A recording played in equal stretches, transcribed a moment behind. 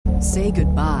Say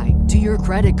goodbye to your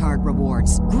credit card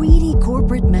rewards. Greedy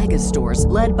corporate mega stores,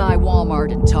 led by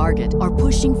Walmart and Target, are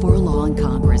pushing for a law in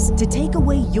Congress to take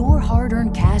away your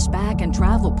hard-earned cash back and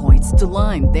travel points to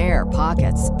line their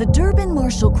pockets. The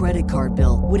Durbin-Marshall credit card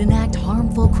bill would enact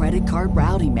harmful credit card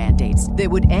routing mandates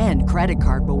that would end credit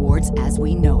card rewards as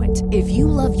we know it. If you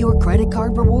love your credit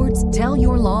card rewards, tell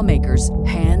your lawmakers,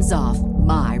 hands off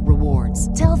my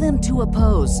rewards. Tell them to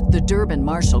oppose the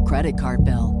Durbin-Marshall credit card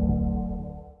bill.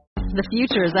 The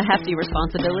future is a hefty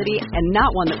responsibility and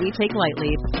not one that we take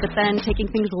lightly. But then taking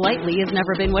things lightly has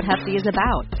never been what Hefty is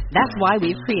about. That's why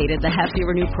we've created the Hefty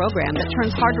Renew program that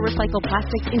turns hard-to-recycle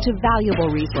plastics into valuable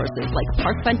resources like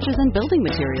park benches and building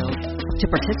materials.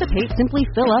 To participate, simply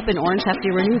fill up an orange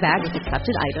Hefty Renew bag with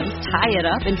accepted items, tie it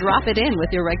up, and drop it in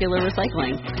with your regular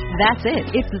recycling. That's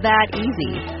it. It's that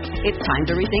easy. It's time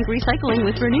to rethink recycling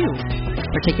with Renew.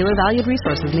 Particular valued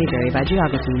resources may vary by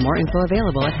geography. More info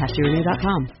available at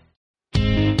heftyrenew.com.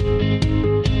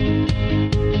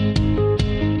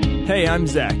 Hey, I'm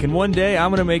Zach, and one day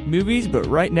I'm going to make movies, but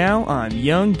right now I'm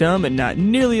young, dumb, and not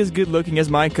nearly as good looking as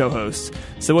my co-hosts.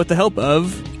 So with the help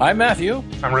of... I'm Matthew.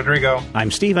 I'm Rodrigo. I'm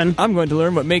Steven. I'm going to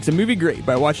learn what makes a movie great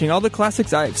by watching all the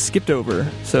classics I've skipped over.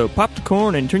 So pop the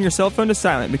corn and turn your cell phone to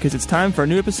silent because it's time for a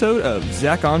new episode of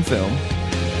Zach on Film.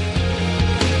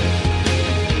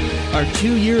 Our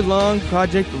 2-year-long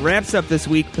project wraps up this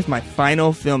week with my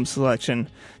final film selection.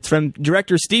 It's from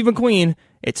director Steve McQueen.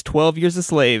 It's 12 Years a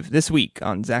Slave this week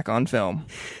on Zach on Film.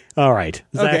 All right.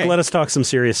 Zach, okay. Let us talk some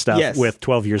serious stuff with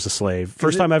 12 Years a Slave.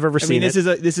 First time I've ever seen it.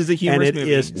 This is a humorous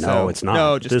movie. No, it's not.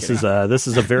 No, just this kidding. This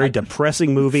is a very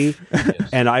depressing movie.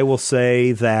 And I will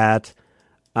say that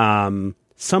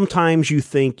sometimes you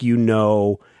think you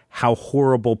know how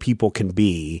horrible people can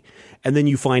be, and then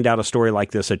you find out a story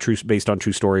like this, based on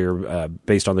true story or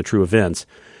based on the true events,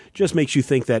 just makes you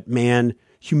think that, man,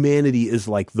 humanity is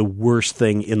like the worst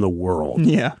thing in the world.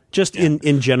 Yeah. Just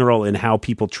in general, in how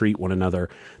people treat one another,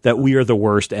 that we are the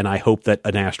worst, and I hope that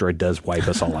an asteroid does wipe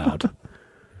us all out.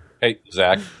 Hey,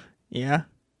 Zach. Yeah?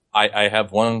 I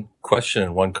have one question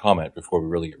and one comment before we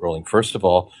really get rolling. First of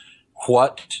all,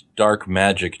 what dark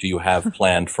magic do you have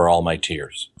planned for All My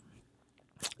Tears?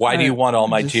 Why do you want All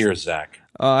My Tears, Zach?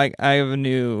 I have a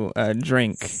new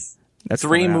drink. That's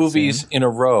 3 movies in a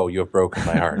row you have broken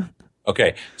my heart.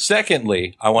 Okay.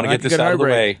 Secondly, I want to get this out of the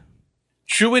way.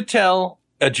 Chiwetel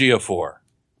Ejiofor.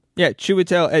 Yeah,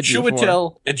 Chiwetel Ejiofor.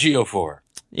 Chiwetel Ejiofor.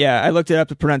 Yeah, I looked it up,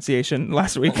 the pronunciation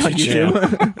last week on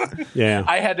YouTube. Yeah.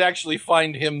 I had to actually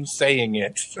find him saying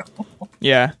it.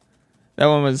 Yeah. That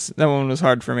one was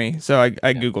hard for me, so I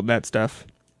Googled that stuff.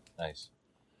 Nice.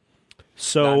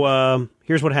 So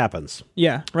here's what happens.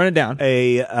 Yeah, run it down.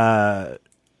 A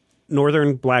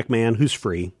northern black man who's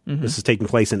free, this is taking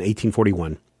place in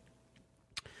 1841,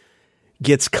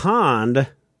 gets conned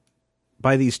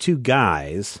by these 2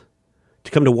 guys to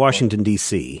come to Washington,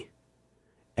 D.C.,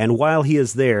 and while he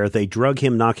is there, they drug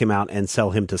him, knock him out, and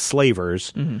sell him to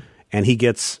slavers, and he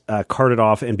gets carted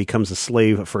off and becomes a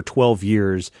slave for 12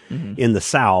 years in the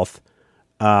South,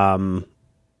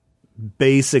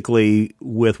 basically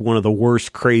with one of the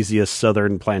worst, craziest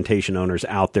Southern plantation owners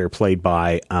out there, played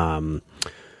by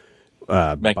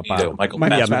Michael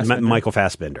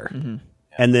Fassbender.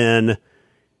 And then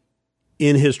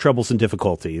in his troubles and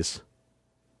difficulties,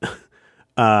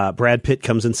 Brad Pitt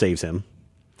comes and saves him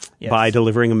by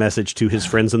delivering a message to his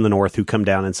friends in the North who come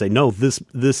down and say, no, this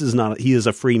is not, he is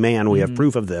a free man. We have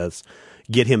proof of this.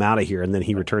 Get him out of here. And then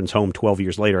he returns home 12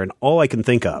 years later. And all I can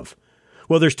think of,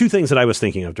 well, there's 2 things that I was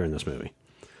thinking of during this movie.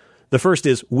 The first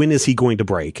is, when is he going to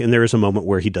break? And there is a moment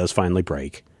where he does finally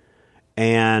break.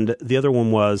 And the other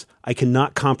one was, I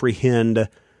cannot comprehend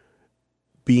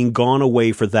being gone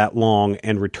away for that long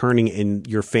and returning, and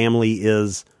your family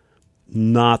is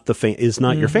not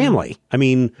your family. I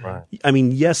mean,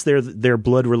 yes, they're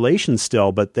blood relations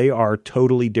still, but they are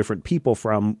totally different people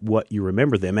from what you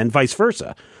remember them, and vice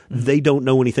versa. They don't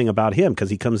know anything about him because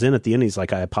he comes in at the end. He's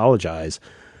like, I apologize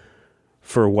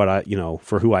for what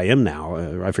for who I am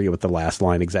now. I forget what the last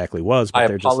line exactly was. But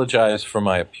I apologize for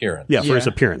my appearance. Yeah, for his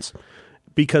appearance.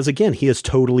 Because again, he has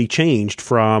totally changed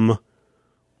from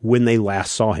when they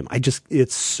last saw him.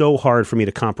 It's so hard for me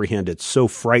to comprehend. It's so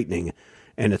frightening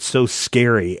and it's so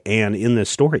scary. And in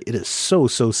this story, it is so,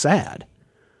 so sad.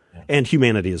 Yeah. And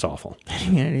humanity is awful.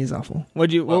 Humanity is awful.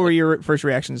 What were your first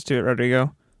reactions to it,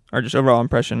 Rodrigo? Or just overall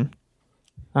impression?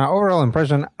 Overall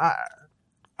impression,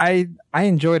 I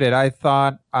enjoyed it. I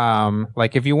thought,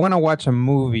 if you want to watch a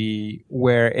movie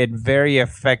where it very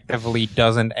effectively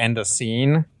doesn't end a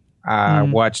scene,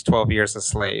 watch 12 Years a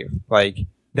Slave. Like,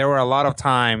 there were a lot of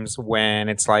times when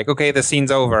it's like, okay, the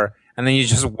scene's over, and then you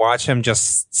just watch him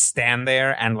just stand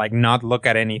there and like not look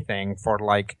at anything for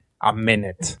like a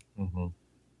minute. Mm-hmm.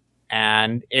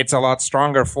 And it's a lot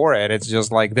stronger for it. It's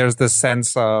just like there's this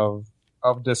sense of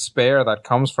despair that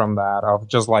comes from that, of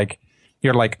just like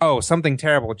you're like, oh, something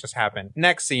terrible just happened.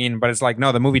 Next scene, but it's like,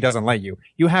 no, the movie doesn't let you.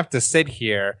 You have to sit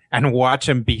here and watch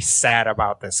him be sad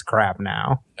about this crap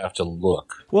now. You have to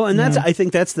look. Well, and that's I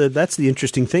think that's the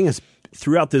interesting thing is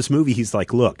throughout this movie he's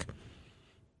like, look,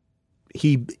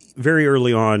 he very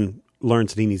early on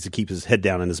learns that he needs to keep his head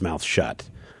down and his mouth shut.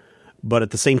 But at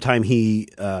the same time he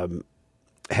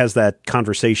has that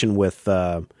conversation with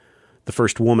the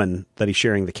first woman that he's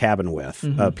sharing the cabin with,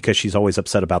 because she's always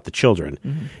upset about the children.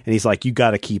 Mm-hmm. And he's like, you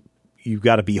got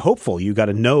to be hopeful. You got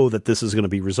to know that this is going to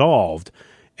be resolved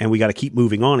and we got to keep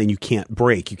moving on, and you can't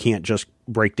break. You can't just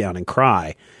break down and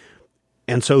cry.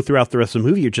 And so throughout the rest of the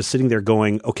movie, you're just sitting there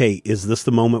going, okay, is this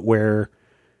the moment where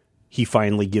he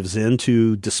finally gives in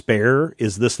to despair?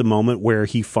 Is this the moment where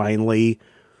he finally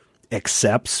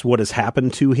accepts what has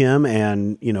happened to him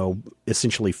and,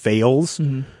 essentially fails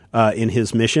in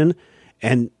his mission?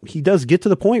 And he does get to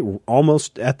the point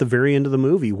almost at the very end of the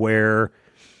movie where,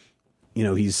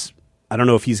 I don't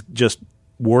know if he's just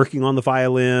working on the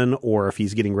violin or if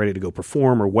he's getting ready to go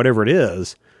perform or whatever it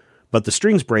is, but the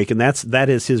strings break, and that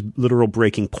is his literal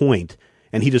breaking point.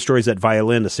 And he destroys that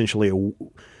violin, essentially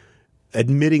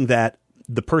admitting that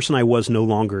the person I was no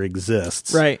longer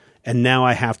exists. Right. And now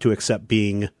I have to accept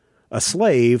being a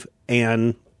slave.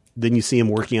 And then you see him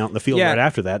working out in the field right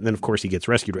after that. And then, of course, he gets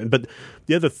rescued. But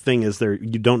the other thing is you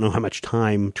don't know how much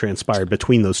time transpired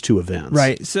between those two events.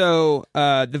 Right. So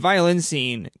the violin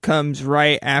scene comes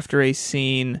right after a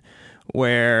scene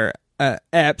where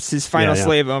Epps, his final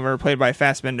slave owner, played by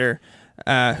Fassbender,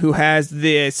 who has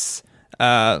this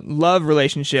love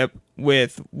relationship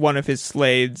with one of his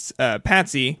slaves,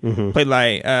 Patsy, played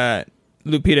by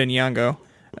Lupita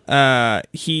Nyong'o.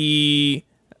 He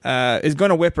is going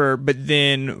to whip her, but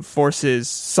then forces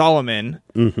Solomon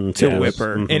to whip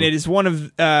her. And it is one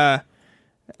of,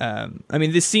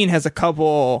 this scene has a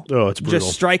couple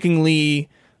just strikingly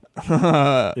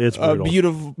it's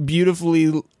brutal.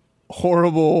 beautifully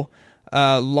horrible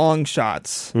long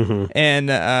shots.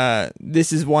 And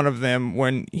this is one of them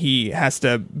when he has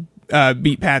to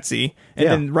beat Patsy. And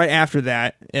then right after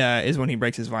that is when he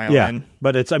breaks his violin. Yeah,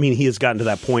 but he has gotten to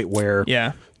that point where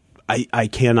I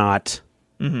cannot...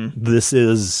 This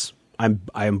is I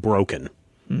am broken,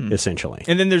 essentially.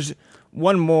 And then there's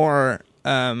one more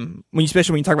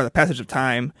especially when you talk about the passage of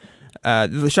time,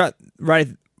 the shot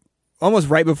almost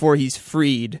right before he's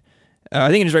freed. I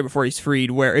think it is right before he's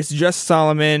freed, where it's just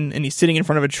Solomon and he's sitting in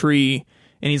front of a tree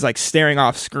and he's like staring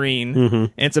off screen,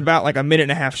 and it's about like a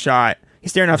 1.5-minute shot.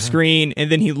 He's staring off screen,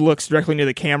 and then he looks directly into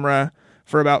the camera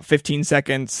for about 15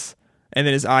 seconds, and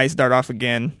then his eyes dart off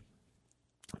again.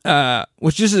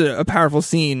 Which is a powerful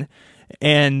scene.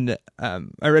 And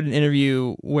I read an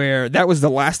interview where that was the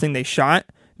last thing they shot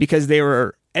because they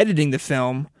were editing the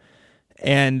film,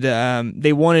 and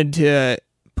they wanted to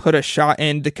put a shot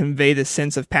in to convey the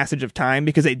sense of passage of time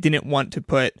because they didn't want to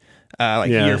put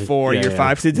year 4, year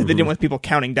 5, because they didn't want people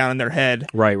counting down in their head.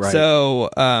 Right. So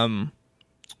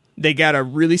they got a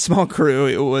really small crew.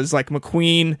 It was like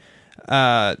McQueen,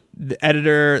 the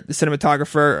editor, the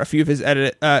cinematographer, a few of his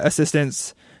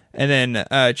assistants, and then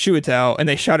Chiwetel, and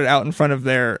they shot it out in front of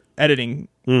their editing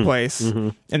place.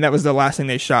 And that was the last thing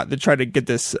they shot to try to get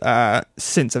this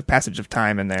sense of passage of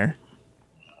time in there.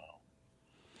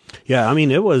 Yeah, I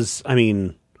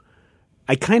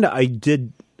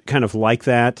did kind of like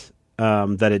that,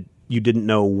 you didn't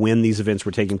know when these events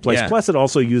were taking place. Yeah. Plus, it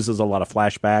also uses a lot of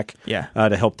flashback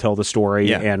to help tell the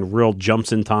story and real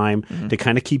jumps in time to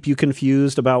kind of keep you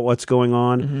confused about what's going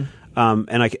on.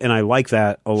 And I like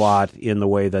that a lot in the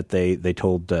way that they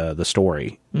told the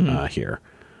story here.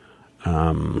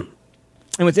 And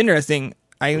what's interesting,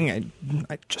 I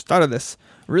just thought of this.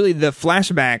 Really, the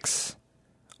flashbacks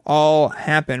all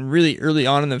happen really early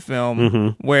on in the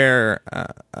film, where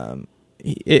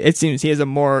it seems he has a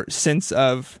more sense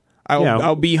of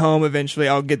I'll be home eventually.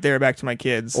 I'll get there back to my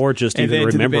kids, or just even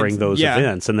remembering those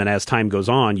events. And then as time goes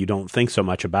on, you don't think so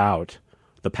much about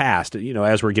the past.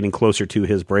 As we're getting closer to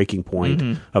his breaking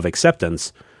point of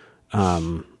acceptance.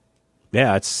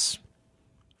 It's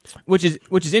which is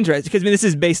interesting because this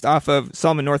is based off of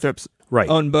Solomon Northup's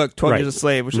own book, 12 Years a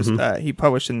Slave, which is he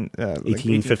published in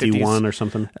 1851 or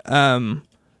something.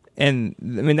 And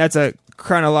that's a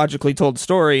chronologically told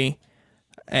story,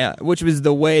 which was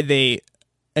the way they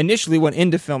initially went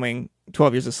into filming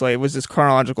 12 Years a Slave, was this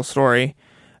chronological story.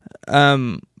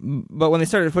 But when they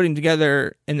started putting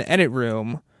together in the edit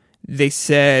room, they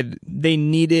said they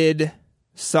needed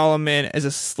Solomon as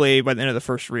a slave by the end of the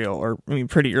first reel, or I mean,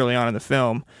 pretty early on in the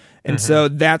film. And so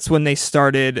that's when they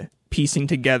started piecing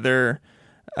together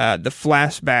the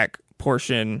flashback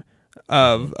portion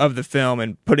of the film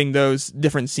and putting those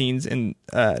different scenes in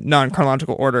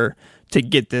non-chronological order to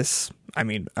get this, I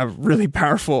mean, a really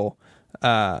powerful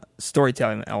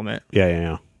storytelling element.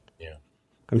 Yeah.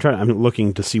 I'm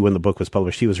looking to see when the book was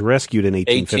published. He was rescued in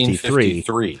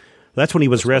 1853. That's when he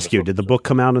was rescued. Did the book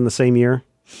come out in the same year?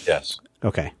 Yes.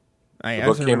 Okay. The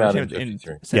book came out in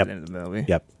 53.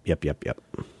 Yep.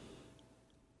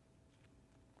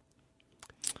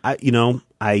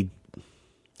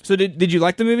 So did you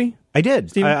like the movie? I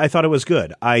did. I thought it was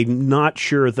good. I'm not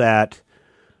sure that,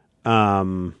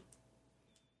 I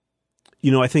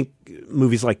think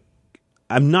movies like,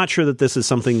 I'm not sure that this is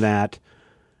something that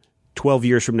 12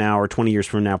 years from now or 20 years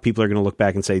from now, people are going to look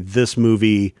back and say, this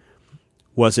movie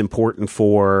was important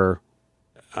for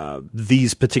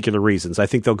these particular reasons. I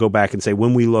think they'll go back and say,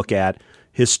 when we look at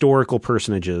historical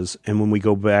personages and when we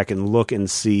go back and look and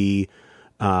see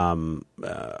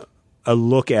a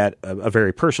look at a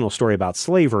very personal story about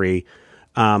slavery,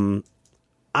 I'm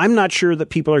not sure that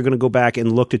people are going to go back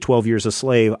and look to 12 Years a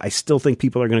Slave. I still think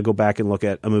people are going to go back and look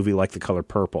at a movie like The Color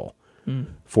Purple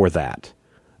for that.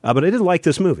 But I did like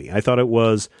this movie. I thought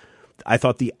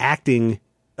the acting,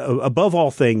 above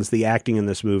all things, the acting in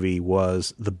this movie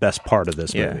was the best part of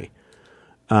this movie.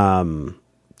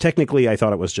 Technically, I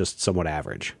thought it was just somewhat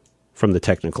average from the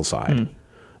technical side.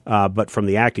 But from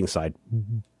the acting side,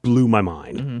 blew my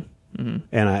mind. And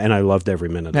I loved every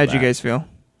minute of that. How'd you guys feel?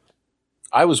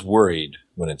 I was worried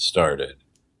when it started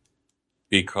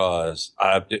because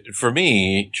for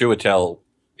me, Chiwetel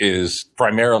is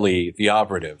primarily the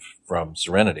operative from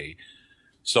Serenity.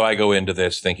 So I go into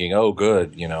this thinking, oh,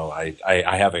 good, I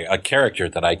have a character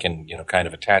that I can, kind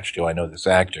of attach to. I know this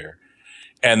actor.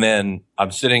 And then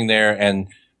I'm sitting there and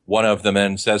one of the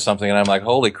men says something and I'm like,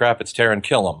 holy crap, it's Taran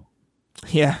Killam.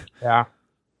 Yeah.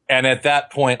 And at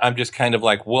that point, I'm just kind of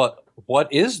like, what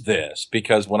is this?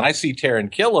 Because when I see Taran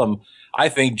Killam, I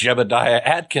think Jebediah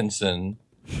Atkinson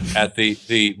at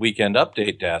the Weekend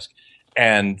Update desk.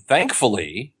 And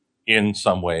thankfully, in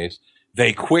some ways,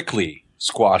 they quickly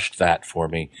squashed that for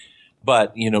me.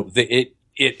 But, it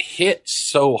hit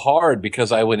so hard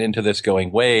because I went into this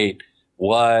going, wait,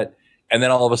 what? And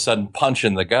then all of a sudden, punch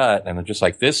in the gut. And I'm just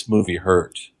like, this movie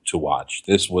hurt to watch.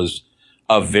 This was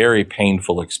a very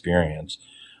painful experience.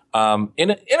 In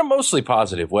a mostly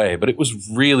positive way, but it was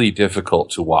really difficult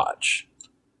to watch.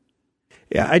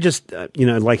 Yeah, I just,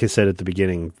 like I said at the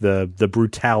beginning, the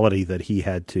brutality that he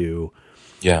had to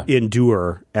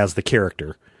endure as the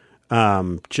character,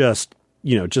 just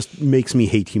makes me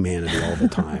hate humanity all the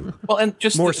time. Well, and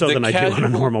just more so than I do on a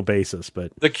normal basis.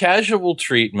 But the casual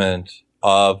treatment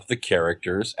of the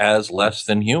characters as less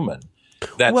than human.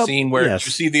 That scene where you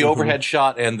see the overhead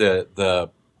shot and the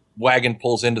wagon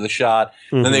pulls into the shot,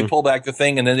 then they pull back the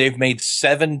thing, and then they've made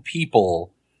 7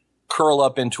 people curl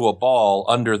up into a ball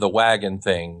under the wagon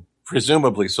thing,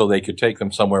 presumably so they could take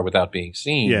them somewhere without being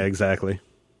seen. Yeah, exactly.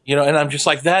 And I'm just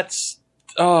like, that's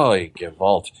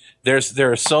Gewalt.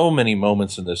 There are so many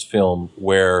moments in this film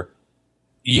where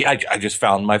I just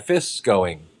found my fists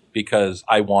going because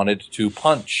I wanted to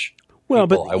punch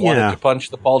people. I wanted to punch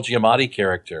the Paul Giamatti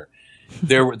character.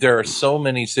 There are so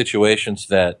many situations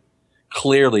that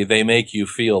clearly they make you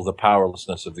feel the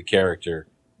powerlessness of the character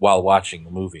while watching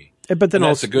the movie. But then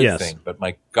that's a good thing. But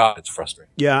my God, it's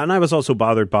frustrating. Yeah, and I was also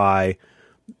bothered by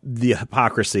the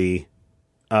hypocrisy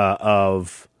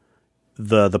of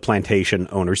the plantation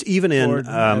owners, even in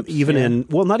not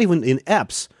even in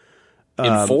Epps.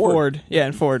 In Ford.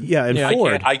 In Ford. Yeah, in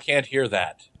Ford. I can't hear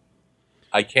that.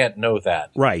 I can't know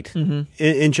that. Right.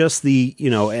 And just the,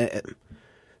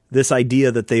 this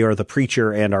idea that they are the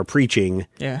preacher and are preaching.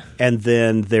 Yeah. And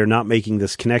then they're not making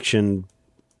this connection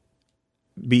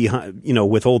behind,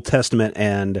 with Old Testament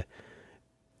and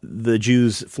the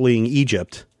Jews fleeing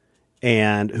Egypt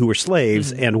and who were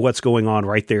slaves and what's going on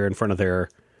right there in front of their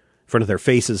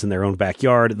faces in their own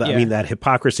backyard. I mean, that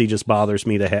hypocrisy just bothers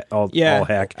me to all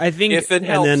heck. I think if it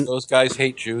helps, those guys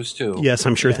hate Jews too. Yes,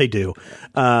 I'm sure they do.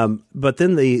 But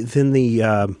then the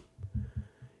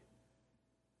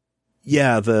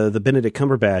Benedict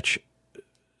Cumberbatch,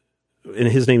 and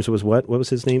his name was what? What was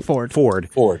his name? Ford.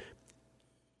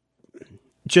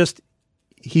 Just,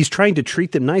 he's trying to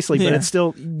treat them nicely, but it's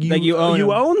still, you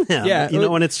own them. Yeah.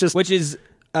 And it's just... Which is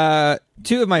 2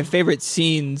 of my favorite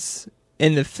scenes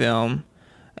in the film,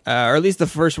 or at least the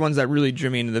first ones that really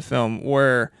drew me into the film,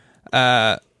 were...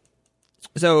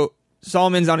 so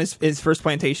Solomon's on his first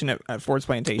plantation at Ford's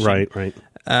plantation. Right.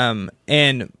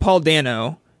 And Paul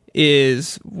Dano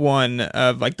is one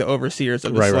of like the overseers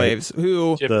of the slaves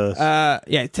who,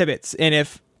 Tibbets. And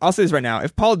if I'll say this right now,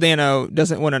 if Paul Dano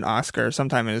doesn't win an Oscar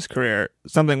sometime in his career,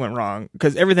 something went wrong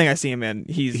because everything I see him in,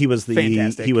 he was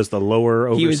fantastic. He was the lower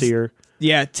overseer.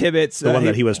 Tibbets, the one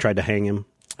that he was tried to hang him.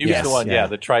 He was the one,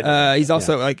 that tried to. He's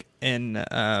also like in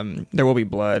There Will Be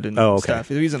Blood and stuff.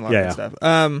 He's in a lot of stuff.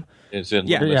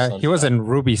 He was in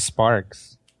Ruby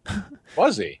Sparks.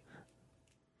 Was he?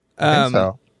 I think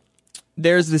so.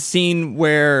 There's the scene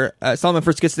where Solomon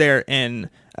first gets there and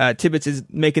Tibbets is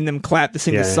making them clap to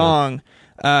sing the song,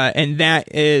 and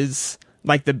that is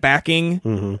like the backing,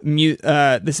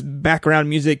 this background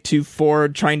music to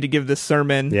Ford trying to give the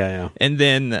sermon. And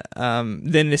then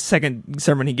the second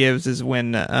sermon he gives is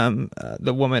when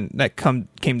the woman that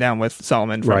came down with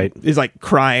Solomon is like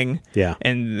crying.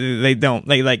 And they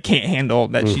can't handle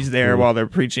that she's there while they're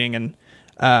preaching, and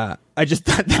I just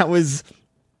thought that was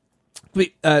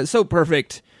so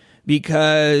perfect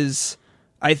because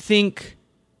I think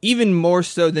even more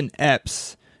so than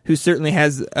Epps, who certainly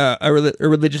has a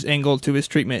religious angle to his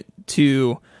treatment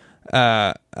to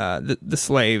the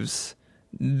slaves,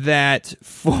 that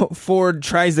Ford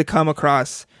tries to come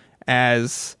across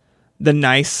as the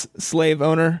nice slave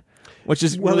owner, which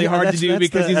is really hard to do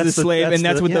because he's a slave, and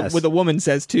that's what the woman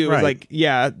says too. It's like,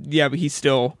 but he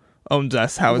still owns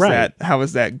us. How is that? How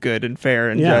is that good and fair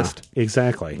and just?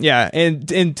 Exactly. Yeah,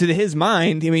 and to his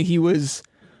mind, I mean, he was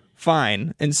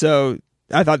fine, and so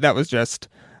I thought that was just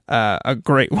a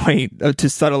great way to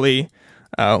subtly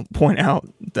point out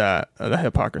the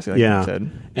hypocrisy, like you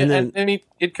said. And then, I mean,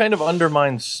 it kind of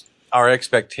undermines our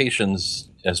expectations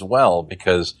as well,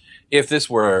 because if this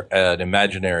were an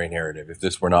imaginary narrative, if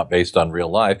this were not based on real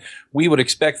life, we would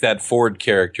expect that Ford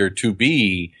character to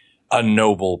be a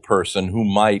noble person who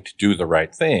might do the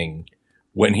right thing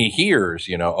when he hears,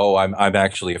 I'm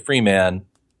actually a free man.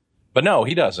 But no,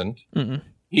 he doesn't. Mm-mm.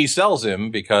 He sells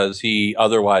him because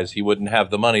otherwise he wouldn't have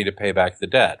the money to pay back the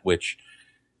debt, which,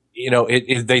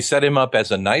 they set him up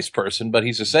as a nice person, but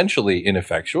he's essentially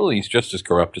ineffectual. He's just as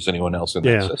corrupt as anyone else in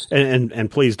that system. And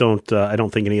please don't, I don't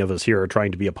think any of us here are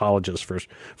trying to be apologists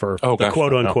for the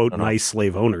quote unquote nice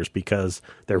slave owners, because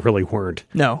there really weren't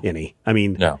any. I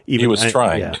mean, he was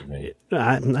trying to be.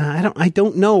 I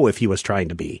don't know if he was trying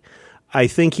to be. I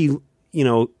think he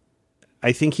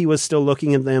was still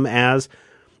looking at them as,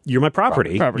 you're my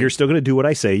property. You're still going to do what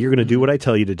I say. You're going to do what I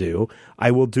tell you to do. I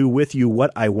will do with you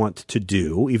what I want to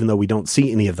do, even though we don't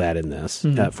see any of that in this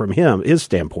from his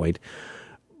standpoint.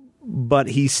 But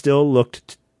he still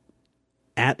looked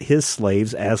at his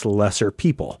slaves as lesser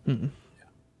people. Mm-hmm.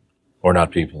 Or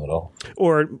not people at all.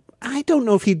 Or I don't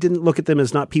know if he didn't look at them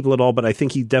as not people at all, but I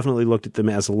think he definitely looked at them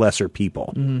as lesser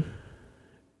people. Mm-hmm.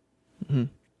 Mm-hmm.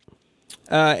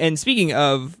 And speaking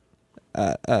of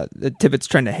the Tibbets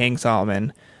trying to hang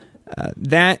Solomon,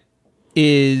 that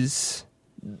is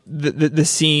the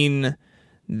scene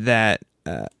that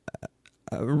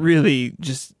really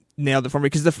just nailed it for me,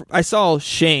 because I saw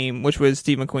Shame, which was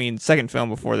Steve McQueen's second film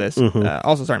before this,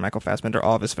 also starring Michael Fassbender.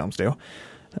 All of his films do.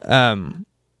 And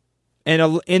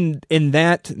in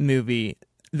that movie,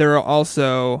 there are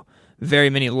also very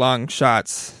many long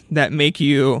shots that make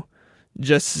you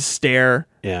just stare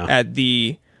at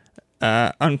the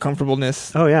uncomfortableness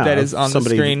that is on the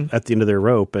screen at the end of their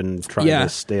rope and trying to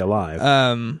stay alive.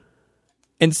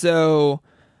 And so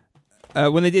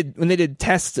when they did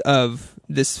tests of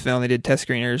this film, they did test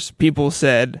screeners. People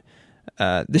said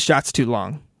the shot's too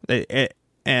long,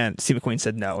 and Steve McQueen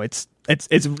said no, it's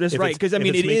right, because I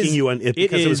mean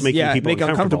it was making people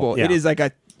uncomfortable. Yeah. It is like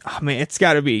it's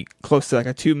got to be close to like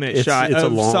a 2-minute shot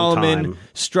of Solomon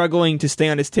struggling to stay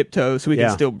on his tiptoes so he can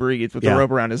still breathe with the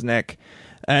rope around his neck.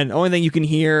 And the only thing you can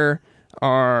hear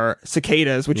are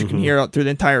cicadas, which you can hear through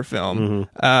the entire film.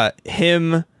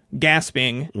 Him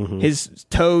gasping, his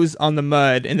toes on the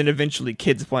mud, and then eventually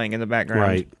kids playing in the background.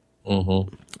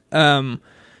 Right.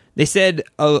 They said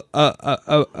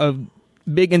a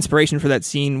big inspiration for that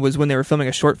scene was when they were filming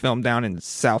a short film down in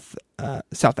South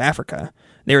Africa.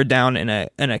 They were down in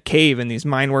a cave, and these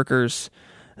mine workers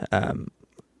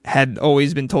had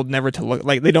always been told never to look.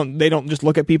 Like they don't just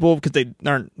look at people because they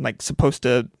aren't like supposed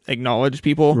to acknowledge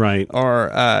people, right?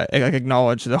 Or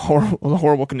acknowledge the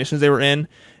horrible conditions they were in,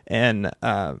 and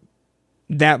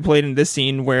that played in this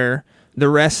scene where the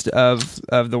rest of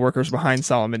the workers behind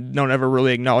Solomon don't ever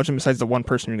really acknowledge him, besides the one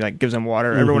person who like gives him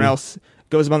water. Everyone else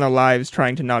goes about their lives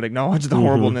trying to not acknowledge the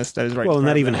horribleness that is right. Well, and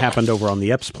that even happened over on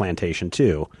the Epps plantation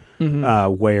too,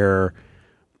 where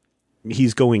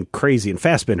he's going crazy, and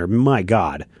Fassbender, my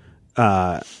God,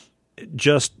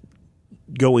 just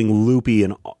going loopy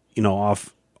and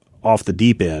off the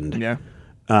deep end. Yeah.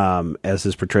 as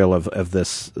his portrayal of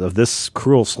this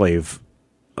cruel slave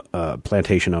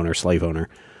plantation owner, slave owner,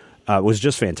 was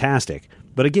just fantastic.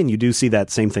 But again, you do see that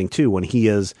same thing too when he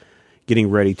is getting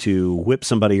ready to whip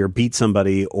somebody or beat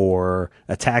somebody or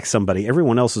attack somebody.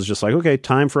 Everyone else is just like, okay,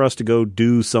 time for us to go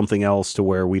do something else to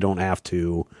where we don't have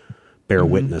to bear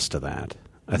witness to that.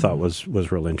 I thought was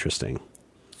real interesting.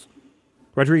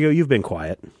 Rodrigo, you've been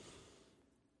quiet.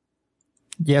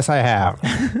 Yes, I have.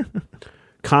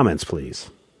 Comments, please.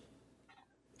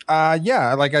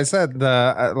 Yeah, like I said,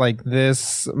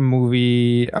 this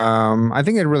movie, I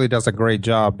think it really does a great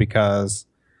job because,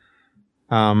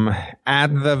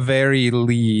 at the very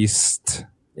least,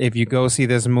 if you go see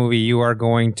this movie, you are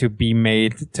going to be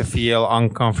made to feel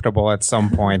uncomfortable at some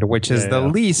point, which is the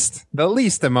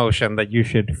least emotion that you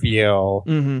should feel,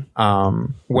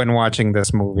 when watching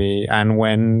this movie and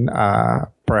when,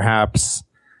 perhaps,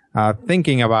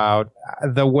 thinking about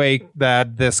the way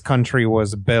that this country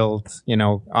was built,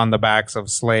 on the backs of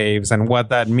slaves and what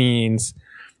that means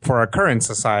for our current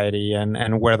society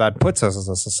and where that puts us as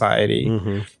a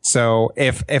society. So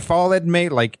if all it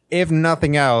made, if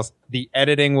nothing else, the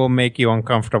editing will make you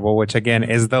uncomfortable, which again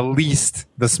is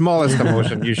the smallest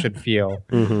emotion you should feel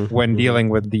when dealing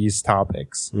with these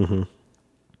topics.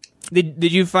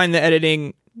 Did you find the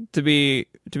editing to be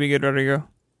good, Rodrigo?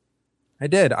 I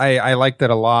did. I liked it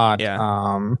a lot.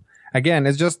 Yeah. Again,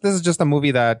 this is just a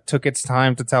movie that took its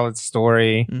time to tell its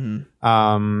story. When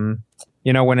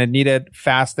it needed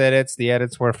fast edits, the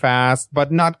edits were fast,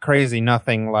 but not crazy.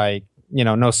 Nothing like,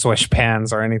 no swish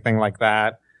pans or anything like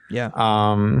that. Yeah.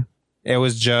 It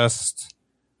was just,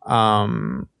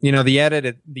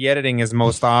 the editing is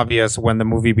most obvious when the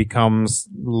movie becomes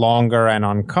longer and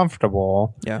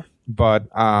uncomfortable. Yeah. But,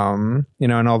 and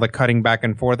all the cutting back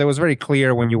and forth, it was very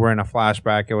clear when you were in a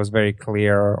flashback. It was very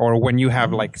clear. Or when you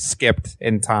have skipped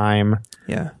in time.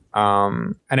 Yeah.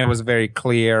 And it was very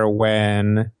clear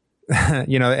when,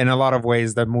 in a lot of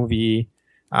ways, the movie,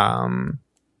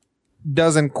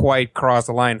 doesn't quite cross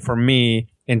the line for me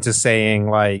into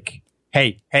saying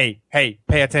hey, pay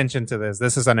attention to this.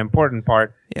 This is an important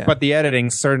part. Yeah. But the editing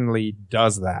certainly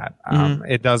does that.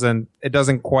 It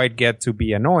doesn't quite get to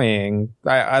be annoying.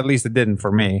 At least it didn't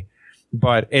for me.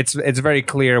 But it's very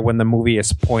clear when the movie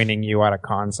is pointing you at a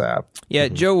concept. Yeah,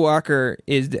 Joe Walker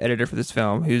is the editor for this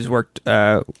film, who's worked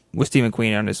with Steve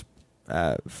McQueen on his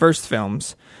first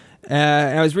films.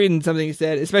 And I was reading something he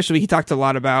said, especially he talked a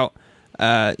lot about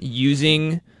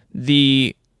using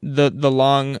the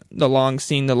long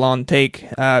scene, the long take.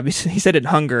 He said in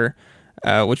Hunger,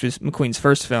 which was McQueen's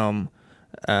first film,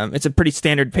 it's a pretty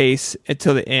standard pace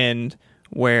until the end,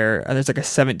 where there's a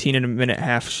 17 and a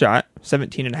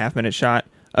half minute shot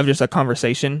of just a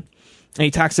conversation. And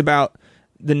he talks about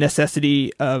the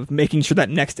necessity of making sure that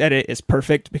next edit is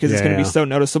perfect because it's going to be so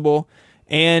noticeable,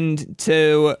 and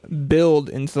to build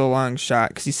into the long shot.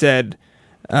 Because he said,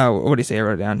 what did he say? I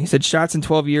wrote it down. He said, shots in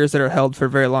 12 years that are held for a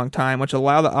very long time, which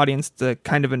allow the audience to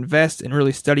kind of invest and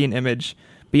really study an image.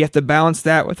 But you have to balance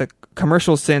that with a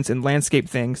commercial sense and landscape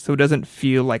things, so it doesn't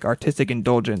feel like artistic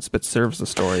indulgence, but serves the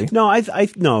story. No,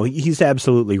 no, he's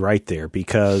absolutely right there,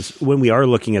 because when we are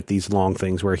looking at these long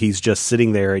things where he's just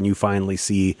sitting there and you finally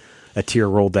see a tear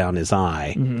roll down his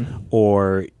eye,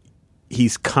 or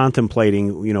he's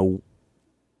contemplating,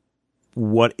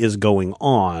 what is going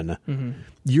on,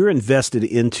 you're invested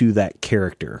into that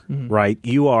character, right?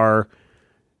 You are.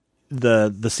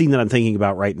 The scene that I'm thinking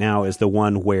about right now is the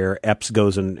one where Epps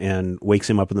goes and wakes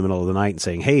him up in the middle of the night and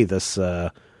saying, hey, this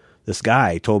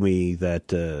guy told me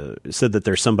that, said that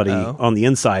there's somebody on the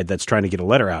inside that's trying to get a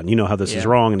letter out, and you know how this is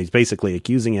wrong, and he's basically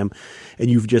accusing him, and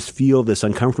you just feel this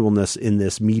uncomfortableness in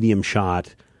this medium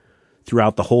shot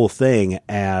throughout the whole thing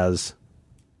as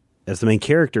the main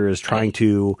character is trying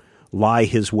to lie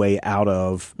his way out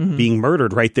of being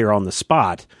murdered right there on the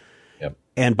spot.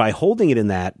 And by holding it in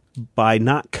that, by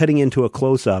not cutting into a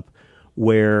close-up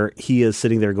where he is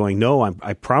sitting there going, no,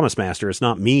 I promise, Master, it's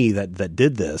not me that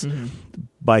did this.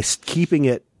 By keeping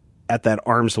it at that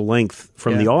arm's length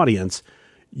from the audience,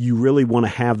 you really want to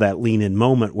have that lean-in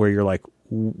moment where you're like,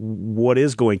 what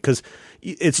is going? Because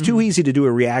it's too easy to do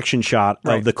a reaction shot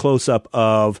of the close-up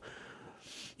of,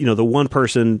 the one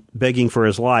person begging for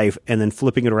his life and then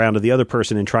flipping it around to the other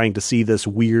person and trying to see this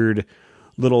weird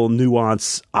little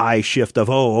nuance eye shift of,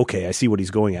 okay, I see what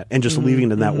he's going at, and just leaving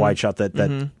it in that wide shot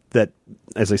that,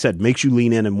 as I said, makes you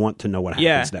lean in and want to know what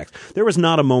happens next. There was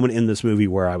not a moment in this movie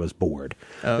where I was bored.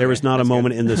 There was not a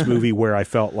moment in this movie where I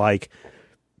felt like,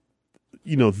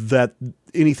 that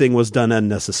anything was done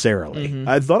unnecessarily.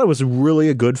 I thought it was really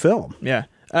a good film. Yeah.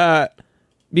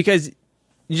 Because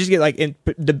you just get in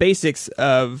the basics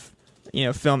of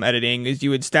film editing is you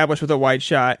would establish with a wide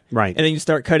shot, Right. and then you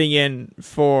start cutting in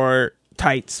for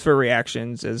tights for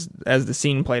reactions as the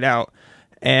scene played out.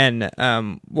 And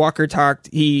Walker talked.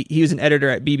 He was an editor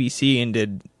at BBC and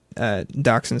did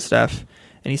docs and stuff.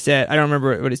 And he said, I don't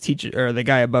remember what his teacher or the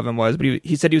guy above him was, but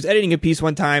he said he was editing a piece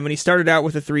one time and he started out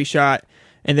with a 3-shot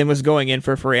and then was going in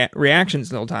for reactions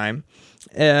the whole time.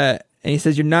 And he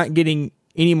says you're not getting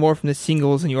any more from the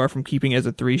singles than you are from keeping it as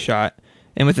a 3-shot.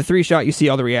 And with the 3-shot, you see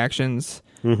all the reactions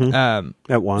at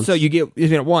once. So you get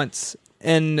it at once.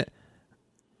 And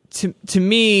to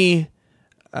me,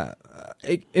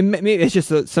 maybe it's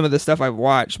just some of the stuff I've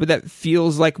watched, but that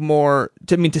feels like more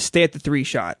to stay at the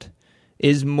 3-shot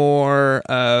is more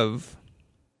of.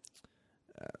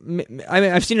 I mean,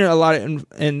 I've seen it a lot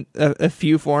in a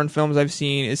few foreign films I've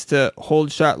seen is to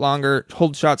hold shots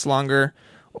longer,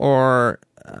 or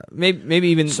maybe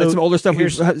even some older stuff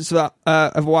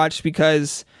I've watched,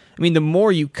 because I mean the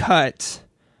more you cut,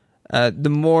 the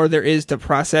more there is to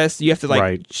process. You have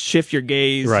to shift your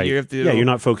gaze. Right. You have to, you're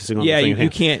not focusing on the thing. You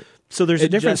can't. So there's a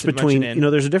difference between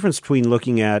there's a difference between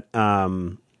looking at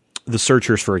The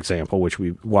Searchers, for example, which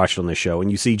we watched on the show, and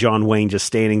you see John Wayne just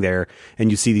standing there, and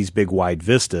you see these big wide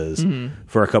vistas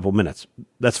for a couple minutes.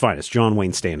 That's fine. It's John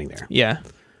Wayne standing there. Yeah.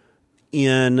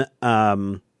 In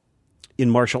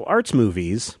martial arts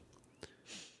movies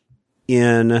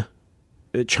in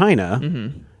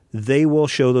China, they will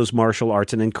show those martial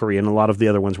arts, and in Korea and a lot of the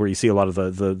other ones where you see a lot of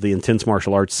the intense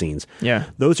martial arts scenes. Yeah.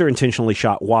 Those are intentionally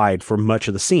shot wide for much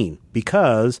of the scene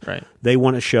because they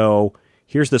want to show,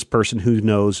 here's this person who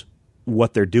knows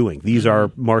what they're doing. These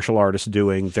are martial artists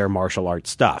doing their martial arts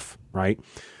stuff, right?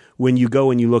 When you go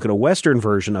and you look at a Western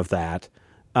version of that,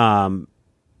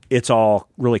 it's all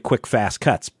really quick, fast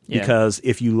cuts. Because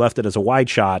if you left it as a wide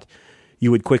shot, you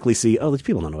would quickly see, oh, these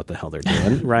people don't know what the hell they're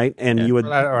doing, right? And you would...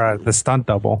 Or the stunt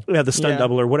double. Yeah, the stunt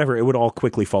double or whatever. It would all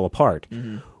quickly fall apart.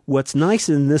 What's nice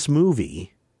in this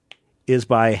movie is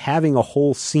by having a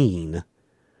whole scene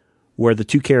where the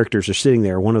two characters are sitting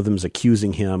there, one of them is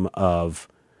accusing him of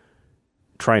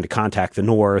trying to contact the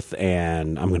North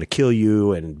and I'm going to kill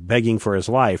you and begging for his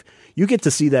life. You get to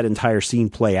see that entire scene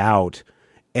play out,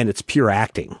 and it's pure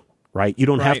acting, right? You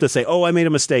don't have to say, oh, I made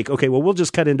a mistake. Okay, well, we'll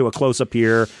just cut into a close-up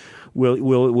here.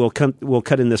 We'll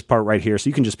cut in this part right here, so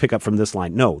you can just pick up from this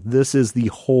line. No, this is the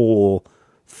whole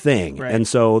thing. Right. And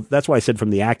so that's why I said from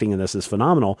the acting in this is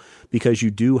phenomenal, because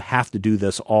you do have to do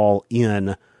this all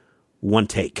in one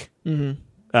take.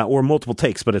 Or multiple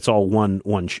takes, but it's all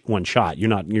one shot. You're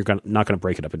not going to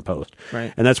break it up in post.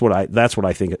 Right. And that's what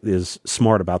I think is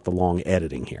smart about the long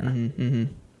editing here.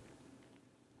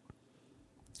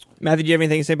 Matthew, do you have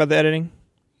anything to say about the editing?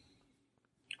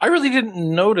 I really didn't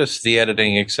notice the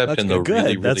editing except in the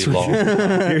really, really long.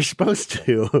 You're supposed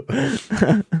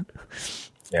to.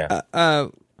 Yeah.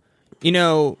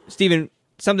 Stephen,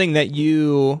 something that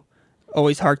you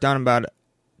always harked on about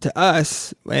to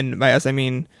us, and by us I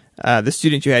mean the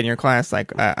students you had in your class,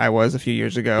 like I was a few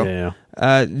years ago.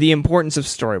 Yeah. The importance of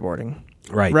storyboarding.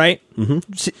 Right. Right?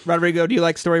 Mm-hmm. Rodrigo, do you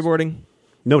like storyboarding?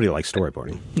 Nobody likes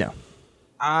storyboarding. No.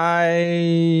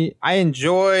 I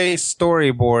enjoy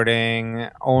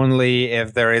storyboarding only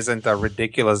if there isn't a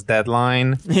ridiculous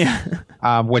deadline.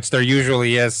 Yeah. Which there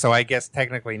usually is, so I guess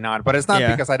technically not. But it's not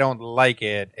because I don't like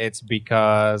it. It's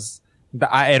because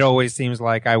it always seems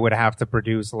like I would have to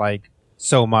produce like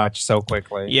so much so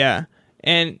quickly. Yeah.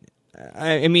 And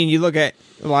I mean, you look at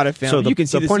a lot of films, you can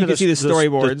see the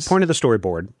storyboards. The point of the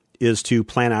storyboard is to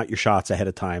plan out your shots ahead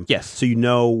of time. Yes. So you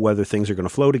know whether things are going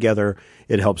to flow together.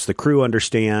 It helps the crew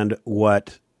understand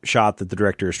what shot that the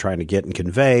director is trying to get and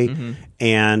convey.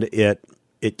 And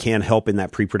it can help in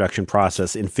that pre-production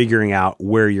process in figuring out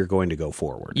where you're going to go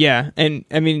forward. Yeah. And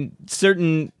I mean,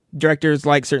 certain directors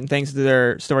like certain things to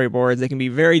their storyboards. They can be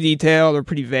very detailed or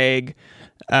pretty vague.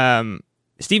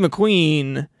 Steve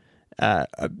McQueen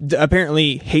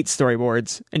apparently hates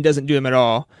storyboards and doesn't do them at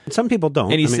all. Some people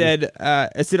don't. And he said a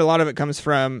lot of it comes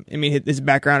from, I mean, his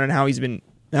background and how he's been,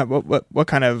 what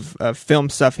kind of film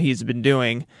stuff he's been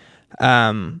doing.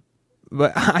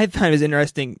 But I thought it was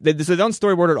interesting. So they don't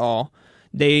storyboard at all.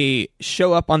 They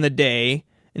show up on the day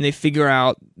and they figure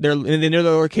out, they know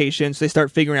their location, so they start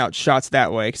figuring out shots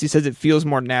that way. Because he says it feels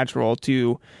more natural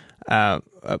to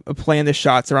plan the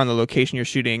shots around the location you're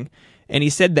shooting. And he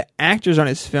said the actors on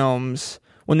his films,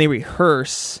 when they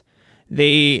rehearse,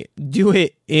 they do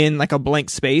it in like a blank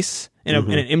space in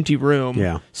an empty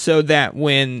room, so that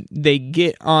when they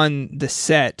get on the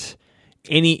set,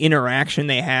 any interaction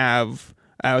they have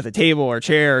with a table or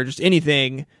chair or just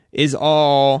anything is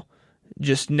all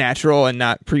just natural and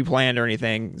not pre-planned or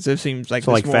anything. So it seems like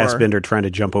so like Fassbender trying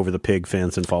to jump over the pig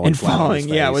fence and falling flat on his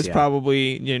face. Yeah, it was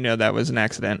probably that was an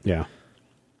accident. Yeah.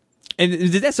 And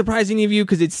did that surprise any of you?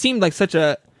 Because it seemed like such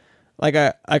a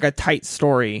tight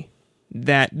story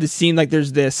that this seemed like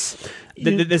there's this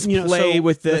play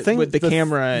with the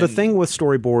camera. The thing with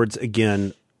storyboards,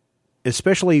 again,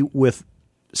 especially with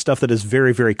stuff that is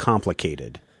very, very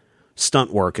complicated,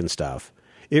 stunt work and stuff,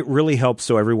 it really helps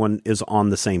so everyone is on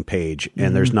the same page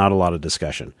and there's not a lot of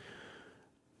discussion.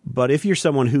 But if you're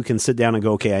someone who can sit down and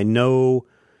go, okay, I know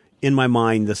in my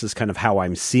mind this is kind of how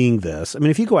I'm seeing this. I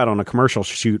mean, if you go out on a commercial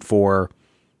shoot for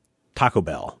Taco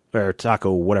Bell or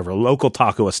taco, whatever, local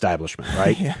taco establishment,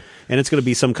 right? Yeah. And it's going to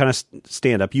be some kind of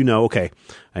stand-up. Okay,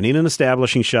 I need an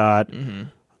establishing shot.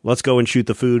 Let's go and shoot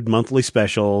the food monthly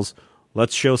specials.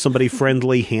 Let's show somebody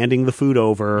friendly handing the food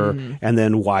over and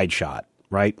then wide shot,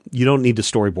 right? You don't need to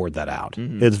storyboard that out.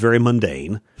 It's very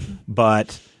mundane,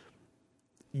 but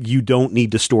you don't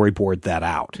need to storyboard that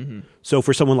out. So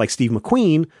for someone like Steve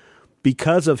McQueen,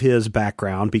 because of his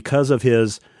background, because of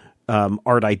his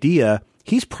art idea,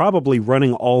 he's probably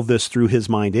running all this through his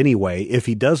mind anyway. If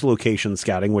he does location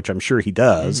scouting, which I'm sure he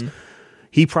does,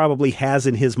 he probably has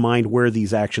in his mind where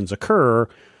these actions occur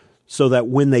so that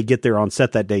when they get there on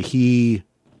set that day, he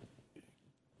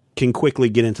can quickly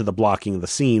get into the blocking of the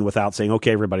scene without saying,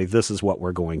 okay, everybody, this is what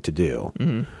we're going to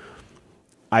do.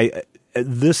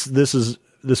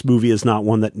 This movie is not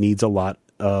one that needs a lot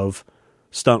of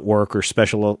stunt work or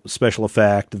special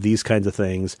effect, these kinds of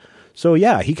things. So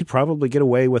yeah, he could probably get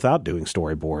away without doing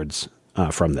storyboards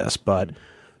from this. But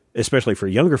especially for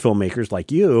younger filmmakers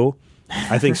like you,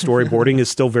 I think storyboarding is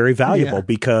still very valuable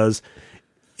because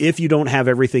if you don't have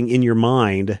everything in your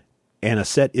mind, and a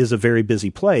set is a very busy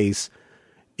place,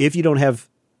 if you don't have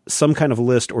some kind of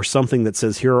list or something that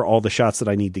says, here are all the shots that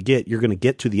I need to get, you're going to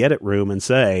get to the edit room and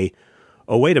say,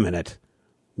 oh, wait a minute,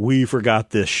 we forgot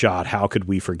this shot. How could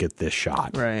we forget this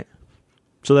shot? Right.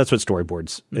 So that's what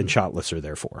storyboards and shot lists are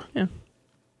there for. Yeah.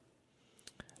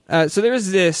 So there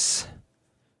was this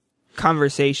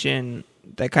conversation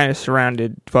that kind of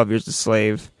surrounded 12 Years a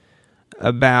Slave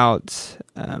about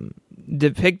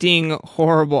depicting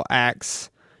horrible acts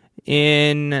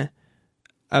in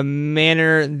a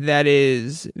manner that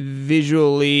is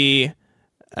visually,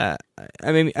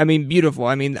 beautiful.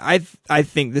 I mean, I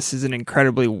think this is an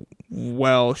incredibly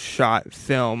well shot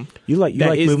film. You like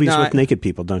movies with naked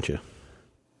people, don't you?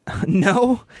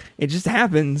 No, it just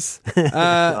happens.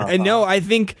 And no, I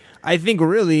think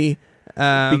really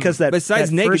because that besides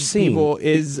that naked first scene, people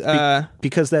is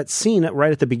because that scene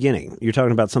right at the beginning, you're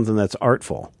talking about something that's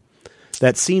artful.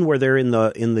 That scene where they're in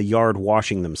the yard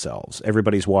washing themselves,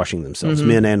 everybody's washing themselves,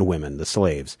 men and women, the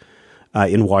slaves,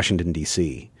 in Washington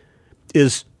D.C.,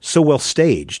 is so well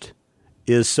staged,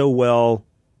 is so well,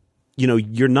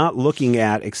 you're not looking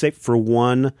at, except for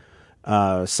one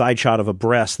side shot of a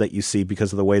breast that you see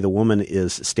because of the way the woman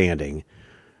is standing.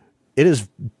 It is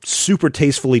super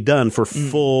tastefully done for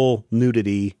full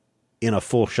nudity in a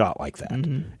full shot like that,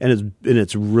 and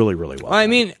it's really, really well. I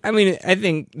mean, I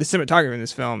think the cinematography in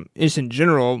this film, just in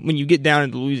general, when you get down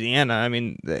into Louisiana,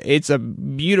 it's a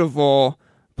beautiful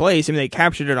place. I mean, they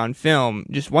captured it on film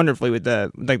just wonderfully with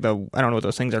the I don't know what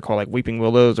those things are called, like weeping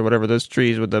willows or whatever those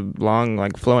trees with the long,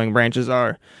 like flowing branches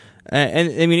are. And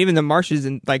I mean, even the marshes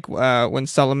and when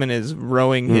Solomon is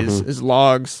rowing his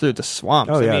logs through the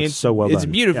swamps. Oh yeah, it's so well done. It's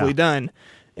beautifully done.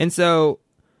 And so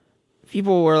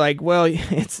people were like, well,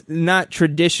 it's not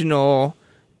traditional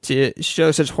to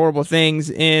show such horrible things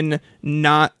in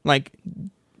not like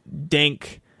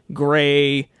dank,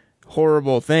 gray,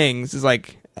 horrible things. It's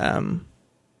like, I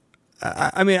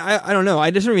don't know.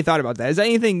 I just really thought about that. Is that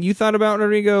anything you thought about,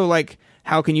 Rodrigo? Like,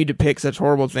 how can you depict such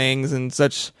horrible things and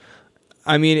such...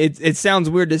 I mean, it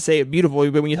sounds weird to say it beautifully,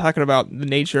 but when you're talking about the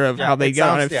nature of how they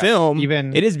got on a film,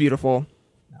 it is beautiful.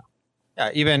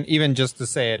 Yeah, even just to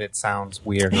say it sounds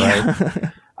weird,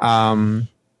 right?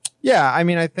 Yeah, I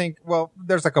mean, I think, well,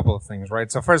 there's a couple of things,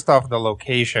 right? So first off, the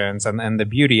locations and the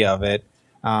beauty of it.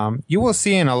 You will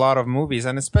see in a lot of movies,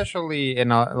 and especially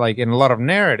in a lot of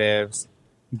narratives,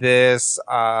 this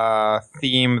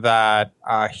theme that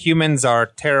humans are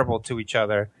terrible to each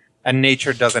other. And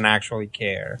nature doesn't actually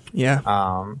care. Yeah.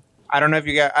 I don't know if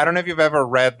you've ever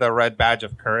read The Red Badge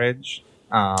of Courage.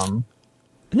 I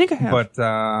think I have.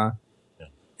 But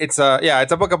it's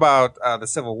a book about the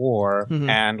Civil War,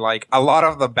 and like a lot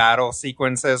of the battle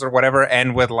sequences or whatever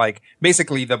end with like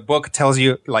basically the book tells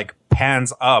you like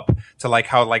pans up to like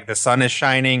how like the sun is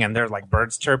shining and there's like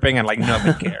birds chirping and like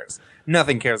nothing cares.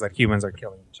 Nothing cares that humans are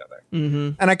killing each other.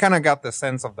 And I kind of got the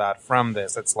sense of that from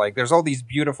this. It's like there's all these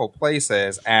beautiful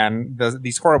places and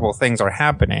these horrible things are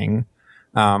happening.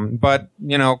 But,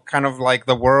 kind of like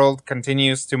the world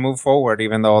continues to move forward,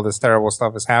 even though all this terrible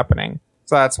stuff is happening.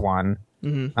 So that's one.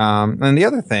 Mm-hmm. And the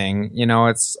other thing,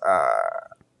 it's,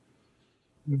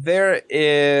 there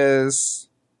is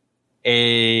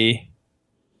a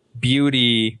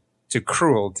beauty to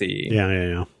cruelty.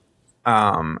 Yeah.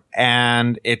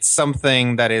 And it's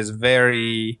something that is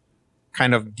very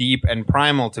kind of deep and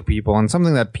primal to people, and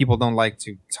something that people don't like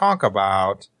to talk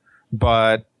about.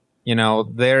 But,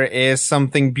 there is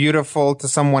something beautiful to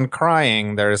someone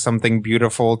crying. There is something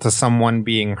beautiful to someone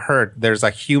being hurt. There's a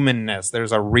humanness.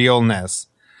 There's a realness.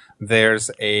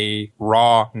 There's a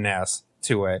rawness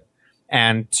to it.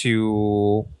 And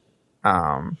to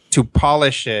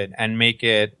polish it and make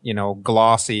it,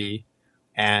 glossy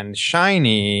and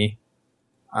shiny,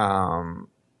 kind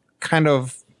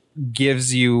of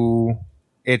gives you,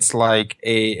 it's like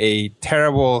a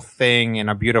terrible thing in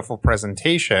a beautiful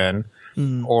presentation,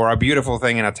 or a beautiful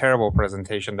thing in a terrible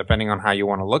presentation, depending on how you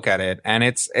want to look at it. And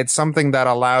it's something that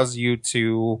allows you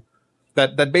to,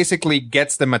 that basically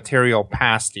gets the material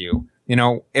past you.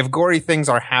 If gory things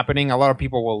are happening, a lot of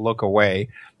people will look away.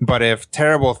 But if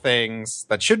terrible things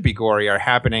that should be gory are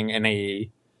happening in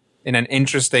an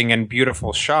interesting and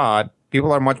beautiful shot,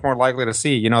 people are much more likely to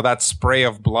see. That spray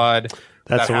of blood.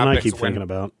 That's the one I keep thinking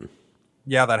about.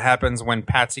 Yeah, that happens when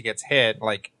Patsy gets hit.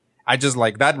 Like, I just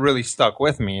that really stuck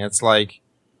with me. It's like,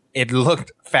 it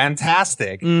looked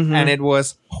fantastic, and it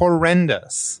was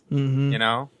horrendous.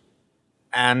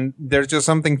 And there's just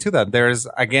something to that. There's,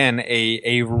 again,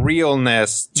 a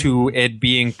realness to it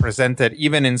being presented,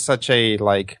 even in such a,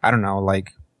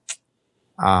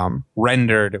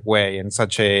 rendered way, in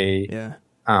such a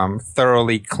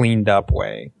thoroughly cleaned up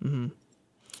way.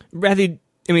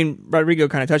 Rodrigo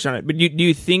kind of touched on it, but do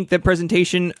you think that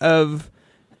presentation of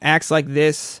acts like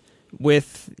this,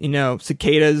 with,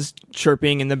 cicadas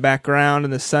chirping in the background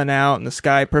and the sun out and the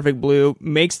sky perfect blue,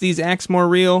 makes these acts more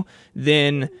real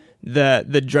than the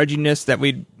drudginess that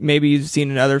we'd maybe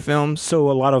seen in other films? So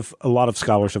a lot of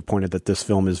scholars have pointed that this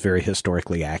film is very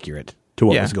historically accurate to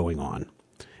what was going on.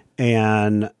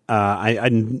 And I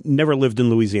never lived in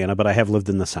Louisiana, but I have lived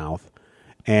in the South.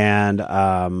 And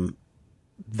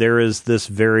there is this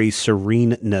very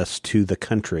sereneness to the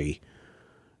country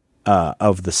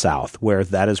of the South, where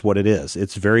that is what it is.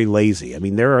 It's very lazy. I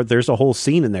mean, there's a whole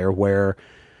scene in there where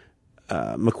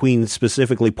McQueen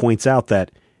specifically points out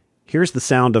that here's the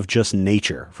sound of just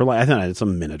nature for I think it's a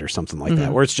minute or something like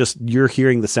that, where it's just, you're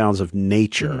hearing the sounds of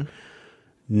nature.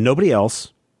 Nobody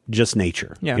else, just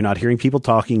nature. Yeah. You're not hearing people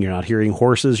talking. You're not hearing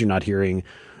horses. You're not hearing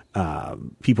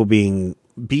people being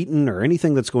beaten or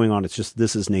anything that's going on. It's just,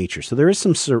 this is nature. So there is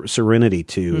some serenity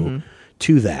to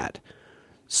that.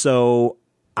 So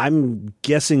I'm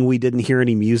guessing we didn't hear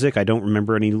any music. I don't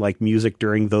remember any music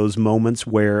during those moments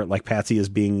where Patsy is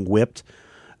being whipped.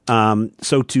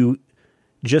 So to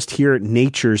just hear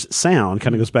nature's sound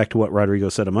kind of goes back to what Rodrigo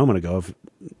said a moment ago of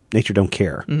nature don't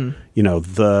care.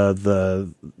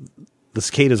 The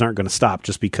cicadas aren't going to stop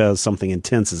just because something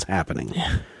intense is happening.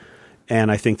 Yeah. And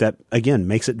I think that, again,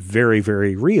 makes it very,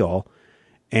 very real.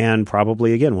 And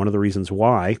probably, again, one of the reasons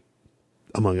why,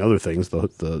 among other things,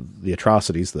 the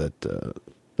atrocities that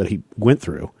he went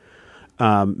through,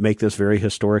 make this very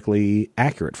historically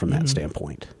accurate from that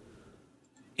standpoint.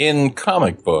 In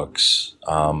comic books,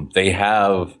 they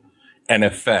have an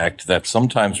effect that's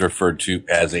sometimes referred to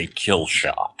as a kill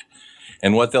shot.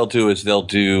 And what they'll do is they'll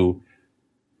do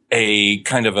a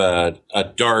kind of a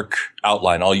dark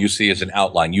outline. All you see is an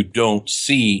outline. You don't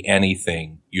see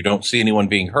anything. You don't see anyone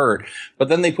being hurt. But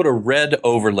then they put a red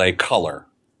overlay color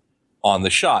on the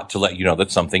shot to let you know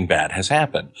that something bad has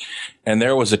happened. And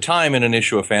there was a time in an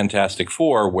issue of Fantastic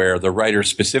Four where the writer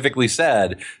specifically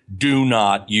said, do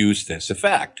not use this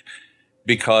effect,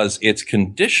 because it's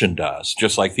conditioned us,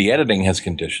 just like the editing has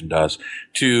conditioned us,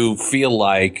 to feel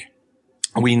like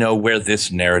we know where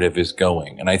this narrative is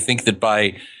going. And I think that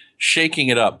by shaking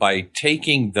it up, by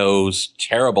taking those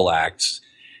terrible acts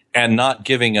and not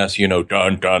giving us,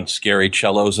 dun, dun, scary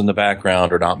cellos in the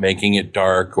background, or not making it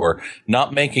dark, or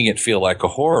not making it feel like a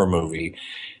horror movie,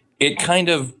 it kind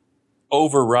of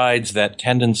overrides that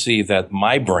tendency that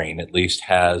my brain at least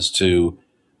has to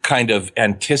kind of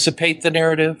anticipate the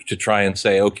narrative, to try and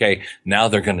say, okay, now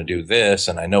they're going to do this,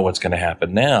 and I know what's going to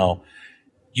happen now.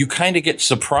 You kind of get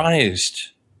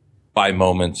surprised by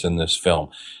moments in this film.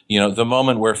 The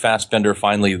moment where Fassbender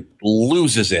finally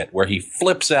loses it, where he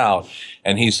flips out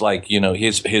and he's like,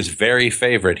 his very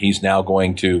favorite, he's now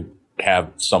going to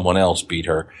have someone else beat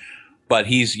her. But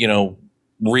he's,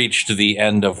 reached the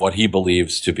end of what he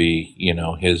believes to be,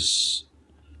 his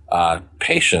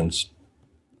patience.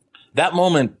 That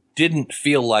moment didn't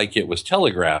feel like it was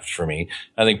telegraphed for me.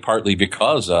 I think partly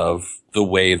because of the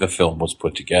way the film was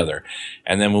put together.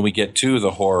 And then when we get to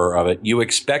the horror of it, you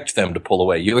expect them to pull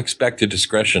away. You expect a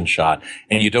discretion shot,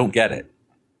 and you don't get it.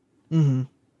 Mm-hmm.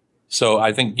 So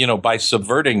I think, by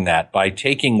subverting that, by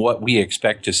taking what we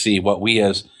expect to see, what we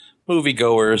as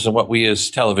moviegoers and what we as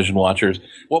television watchers,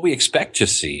 what we expect to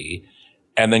see,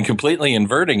 and then completely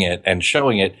inverting it and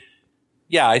showing it,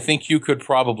 yeah, I think you could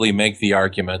probably make the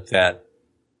argument that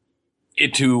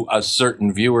to a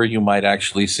certain viewer, you might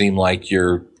actually seem like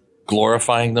you're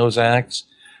glorifying those acts.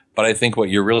 But I think what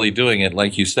you're really doing, it,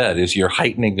 like you said, is you're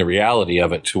heightening the reality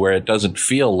of it to where it doesn't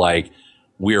feel like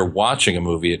we're watching a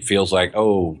movie. It feels like,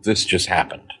 oh, this just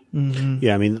happened. Mm-hmm.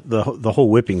 Yeah, I mean, the whole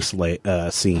whipping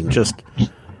scene just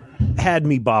had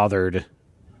me bothered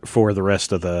for the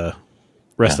rest of the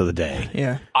day.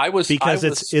 Yeah,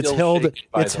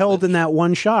 it's held in that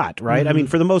one shot, right? Mm-hmm. I mean,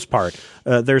 for the most part,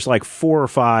 there's like 4 or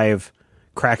 5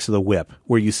 cracks of the whip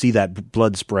where you see that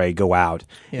blood spray go out,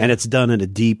 and it's done in a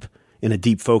deep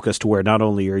focus to where not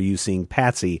only are you seeing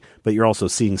Patsy, but you're also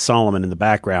seeing Solomon in the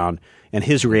background and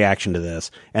his reaction to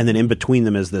this, and then in between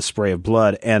them is this spray of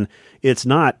blood, and it's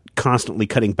not constantly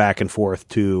cutting back and forth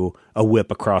to a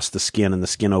whip across the skin and the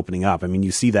skin opening up. I mean,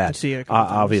 you see that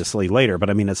obviously later, but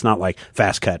I mean, it's not like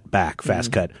fast cut back,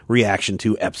 fast cut reaction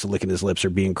to Epps licking his lips or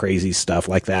being crazy, stuff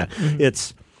like that. Mm-hmm.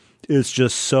 It's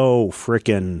just so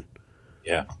freaking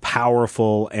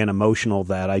powerful and emotional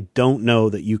that I don't know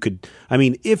that you could. I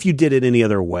mean, if you did it any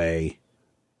other way,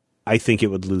 I think it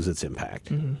would lose its impact.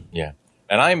 Mm-hmm. Yeah,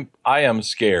 and I am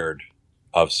scared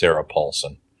of Sarah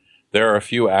Paulson. There are a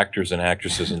few actors and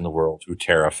actresses in the world who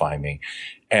terrify me.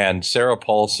 And Sarah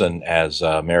Paulson as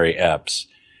Mary Epps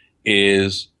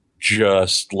is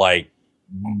just like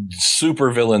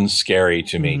supervillain scary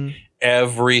to me. Mm-hmm.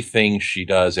 Everything she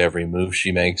does, every move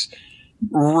she makes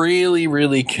really,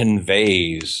 really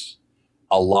conveys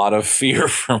a lot of fear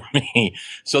for me.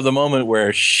 So the moment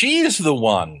where she's the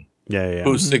one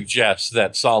who suggests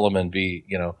that Solomon be,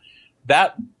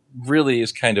 that really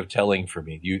is kind of telling for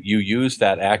me. You use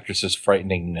that actress's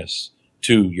frighteningness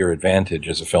to your advantage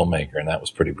as a filmmaker, and that was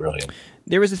pretty brilliant.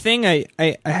 There was a thing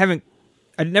I'd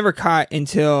never caught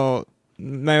until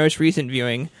my most recent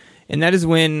viewing, and that is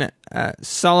when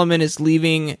Solomon is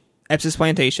leaving Epps'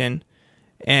 plantation,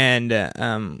 and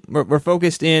we're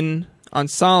focused in on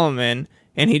Solomon,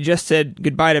 and he just said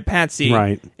goodbye to Patsy,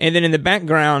 right? And then in the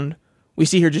background we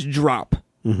see her just drop.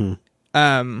 Mm-hmm.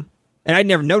 And I'd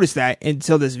never noticed that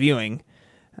until this viewing.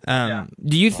 Do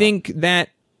you think that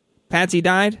Patsy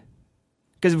died?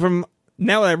 Because from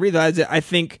now that I realize it, I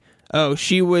think,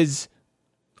 she was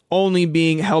only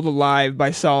being held alive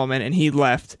by Solomon, and he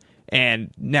left,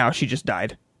 and now she just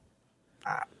died.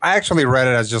 I actually read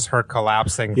it as just her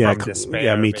collapsing from despair.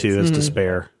 Yeah, me too, as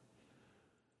despair.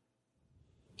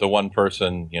 The one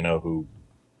person, who...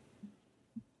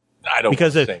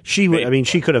 Because she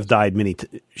could have died many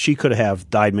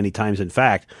times. In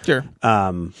fact, sure.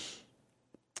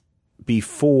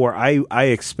 Before I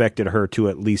expected her to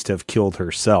at least have killed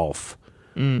herself,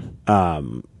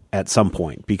 at some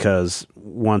point, because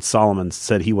once Solomon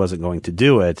said he wasn't going to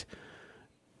do it,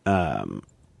 I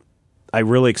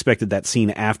really expected that scene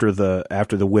after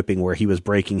the whipping where he was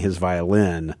breaking his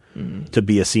violin to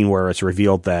be a scene where it's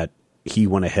revealed that he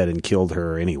went ahead and killed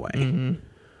her anyway. Mm-hmm.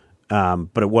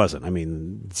 But it wasn't. I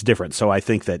mean, it's different. So I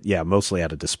think that, mostly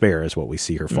out of despair is what we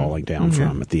see her falling down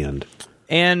from at the end.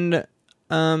 And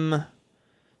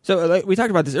so like we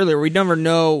talked about this earlier. We never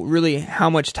know really how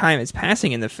much time is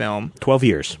passing in the film. 12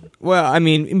 years. Well, I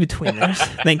mean, in between those.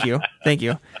 Thank you.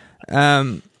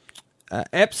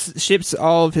 Epps ships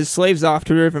all of his slaves off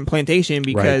to a different plantation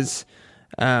because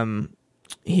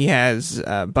he has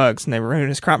bugs and they were ruining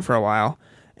his crop for a while.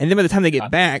 And then by the time they get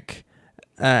back...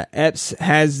 Epps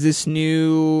has this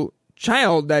new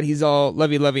child that he's all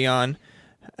lovey-lovey on.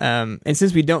 And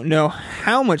since we don't know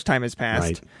how much time has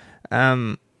passed,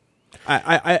 I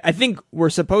think we're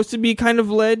supposed to be kind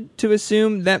of led to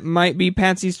assume that might be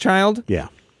Patsy's child. Yeah.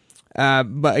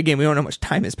 But again, we don't know how much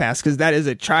time has passed because that is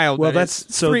a child. Well, that's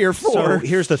 3 or 4. So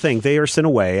here's the thing. They are sent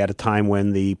away at a time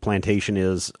when the plantation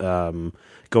is...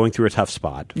 going through a tough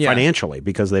spot financially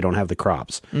because they don't have the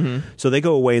crops. Mm-hmm. So they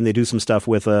go away and they do some stuff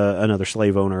with another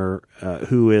slave owner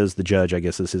who is the judge, I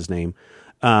guess is his name.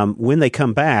 When they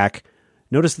come back,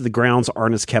 notice that the grounds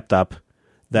aren't as kept up,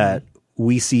 that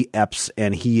we see Epps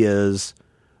and he is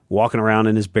walking around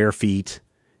in his bare feet.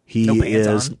 He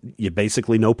is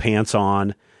basically no pants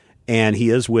on, and he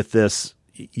is with this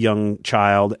young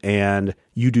child, and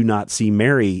you do not see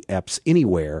Mary Epps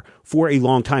anywhere for a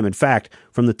long time. In fact,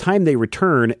 from the time they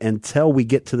return until we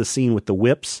get to the scene with the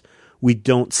whips, we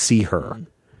don't see her.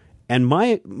 And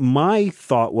my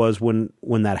thought was when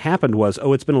that happened was,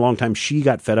 oh, it's been a long time. She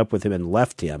got fed up with him and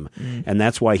left him, and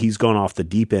that's why he's gone off the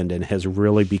deep end and has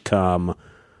really become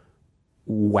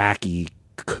wacky,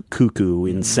 cuckoo,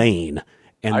 insane.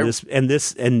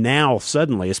 And now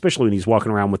suddenly, especially when he's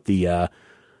walking around with the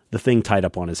thing tied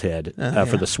up on his head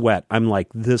for the sweat, I'm like,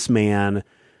 this man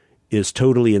is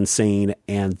totally insane,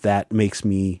 and that makes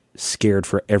me scared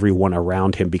for everyone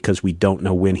around him because we don't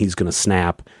know when he's going to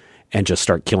snap and just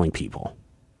start killing people.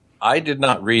 I did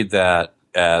not read that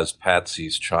as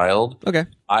Patsy's child. Okay.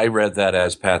 I read that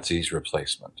as Patsy's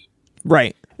replacement.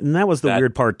 Right. And that was the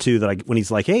weird part, too, that when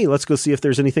he's like, hey, let's go see if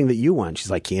there's anything that you want.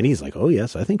 She's like, candy? He's like, oh,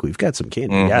 yes, I think we've got some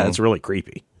candy. Mm-hmm. Yeah, it's really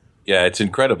creepy. Yeah, it's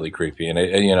incredibly creepy. And,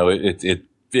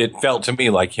 it felt to me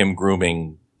like him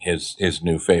grooming his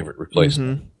new favorite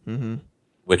replacement,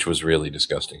 which was really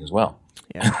disgusting as well.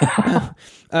 Yeah.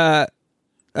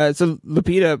 So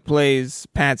Lupita plays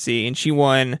Patsy, and she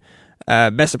won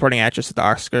Best Supporting Actress at the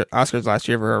Oscars last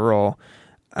year for her role.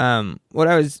 What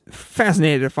I was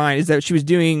fascinated to find is that she was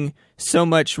doing so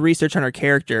much research on her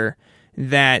character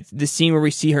that the scene where we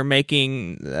see her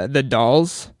making the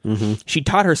dolls, she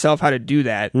taught herself how to do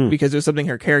that because it was something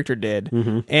her character did.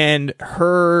 And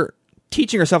her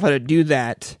teaching herself how to do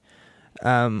that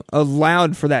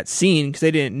allowed for that scene because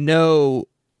they didn't know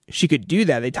she could do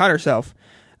that. They taught herself.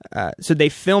 So they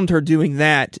filmed her doing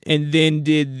that and then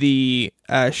did the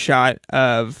shot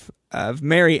of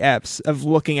Mary Epps of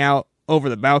looking out over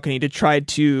the balcony to try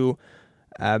to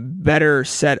better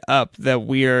set up the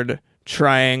weird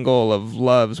triangle of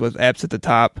loves with Epps at the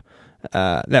top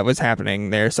that was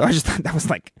happening there. So I just thought that was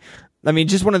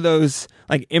just one of those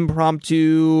like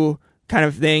impromptu kind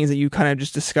of things that you kind of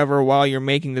just discover while you're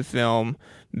making the film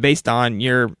based on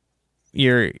your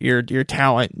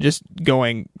talent, just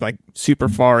going like super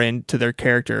far into their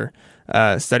character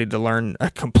study to learn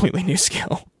a completely new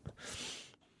skill.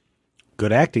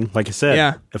 Good acting, like I said.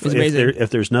 Yeah, if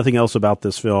there's nothing else about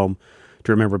this film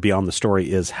to remember beyond the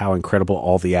story is how incredible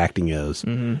all the acting is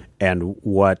and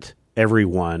what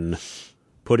everyone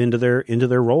put into their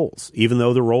roles. Even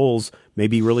though the roles may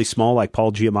be really small, like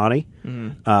Paul Giamatti,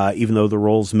 even though the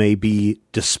roles may be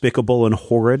despicable and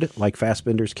horrid, like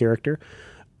Fassbender's character.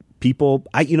 People,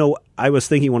 I was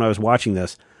thinking when I was watching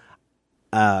this,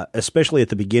 especially at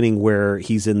the beginning where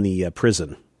he's in the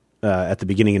prison at the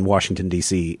beginning in Washington,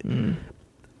 D.C.,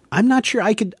 I'm not sure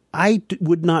I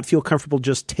would not feel comfortable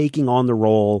just taking on the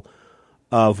role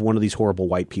of one of these horrible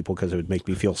white people because it would make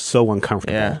me feel so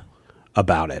uncomfortable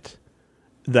about it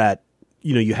that,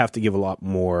 you have to give a lot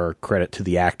more credit to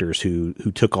the actors who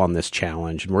took on this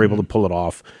challenge and were able to pull it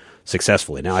off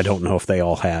successfully. Now, I don't know if they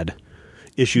all had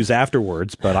issues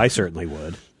afterwards, but I certainly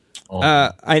would.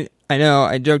 I know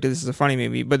I joked that this is a funny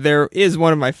movie, but there is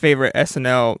one of my favorite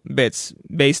SNL bits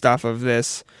based off of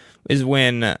this is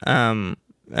when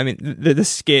the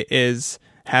skit is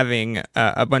having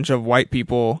a bunch of white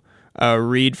people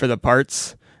read for the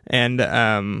parts, and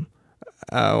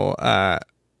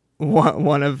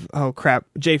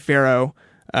Jay Farrow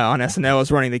on SNL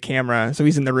is running the camera, so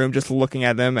he's in the room just looking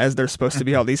at them as they're supposed to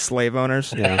be all these slave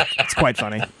owners. Yeah, it's quite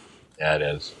funny. Yeah, it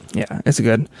is. Yeah, it's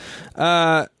good.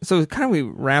 So kind of we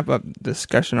wrap up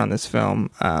discussion on this film.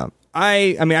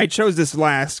 I chose this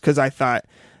last because I thought,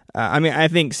 I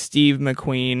think Steve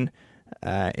McQueen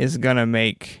is gonna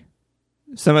make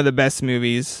some of the best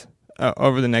movies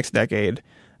over the next decade.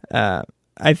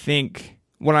 I think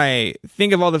when I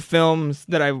think of all the films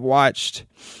that I've watched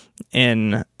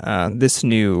in this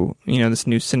new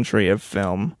century of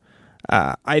film,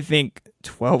 I think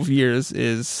 12 Years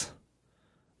is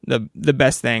the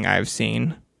best thing I've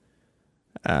seen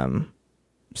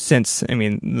since the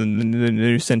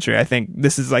new century. I think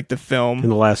this is like the film in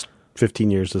the last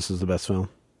 15 years. This is the best film.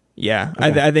 Yeah,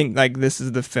 okay. I think like this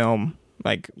is the film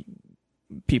like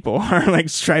people are like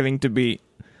striving to beat.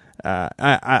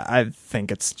 I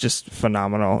think it's just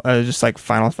phenomenal. Just like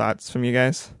final thoughts from you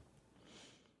guys.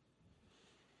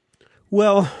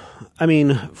 Well,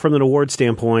 from an award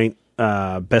standpoint,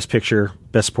 Best Picture,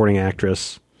 Best Supporting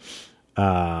Actress,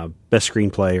 Best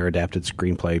Screenplay or Adapted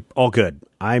Screenplay, all good.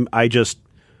 I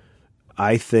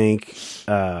think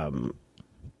I'm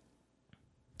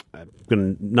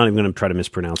not even going to try to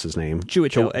mispronounce his name.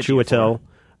 Chiwetel.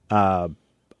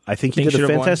 I think he did a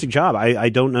fantastic job. I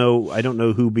don't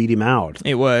know who beat him out.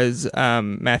 It was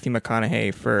Matthew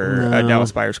McConaughey for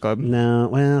Dallas Buyers Club. No,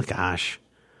 well, gosh,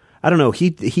 I don't know. He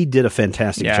did a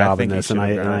fantastic job in this, and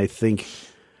I think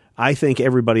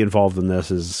everybody involved in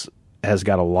this has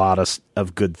got a lot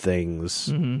of good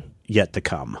things yet to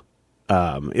come.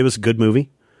 It was a good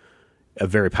movie, a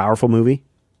very powerful movie.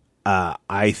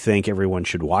 I think everyone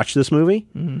should watch this movie.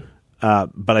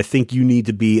 But I think you need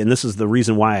to be, and this is the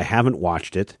reason why I haven't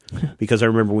watched it, because I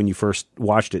remember when you first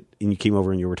watched it and you came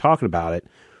over and you were talking about it,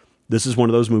 this is one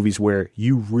of those movies where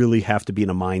you really have to be in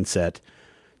a mindset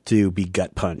to be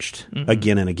gut punched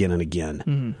again and again and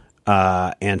again,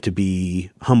 and to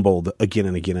be humbled again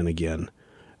and again and again.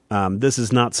 This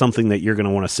is not something that you're going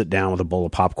to want to sit down with a bowl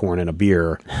of popcorn and a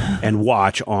beer and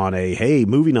watch on a, hey,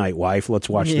 movie night, wife, let's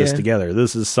watch this together.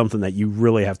 This is something that you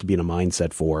really have to be in a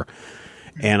mindset for.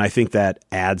 And I think that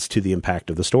adds to the impact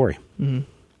of the story. Mm-hmm.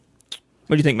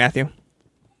 What do you think, Matthew?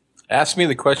 Ask me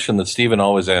the question that Stephen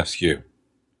always asks you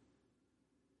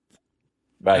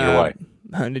about your wife.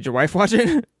 Did your wife watch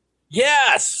it?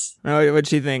 Yes! Oh, what'd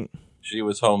she think? She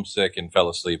was homesick and fell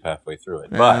asleep halfway through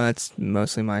it. But that's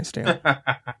mostly my style.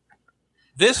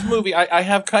 This movie, I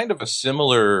have kind of a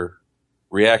similar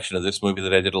reaction to this movie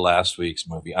that I did to last week's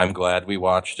movie. I'm glad we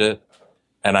watched it,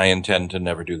 and I intend to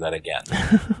never do that again.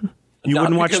 You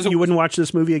wouldn't watch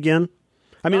this movie again?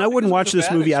 I mean, I wouldn't watch this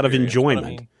movie out of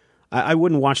enjoyment. I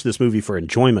wouldn't watch this movie for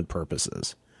enjoyment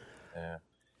purposes. Yeah.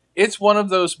 It's one of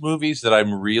those movies that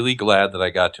I'm really glad that I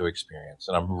got to experience,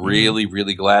 and I'm really,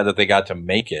 really glad that they got to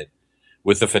make it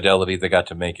with the fidelity they got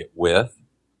to make it with.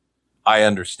 I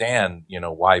understand,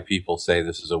 why people say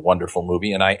this is a wonderful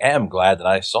movie, and I am glad that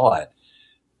I saw it.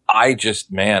 I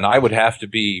would have to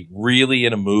be really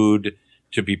in a mood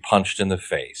to be punched in the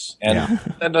face. And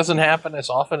that doesn't happen as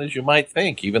often as you might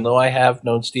think, even though I have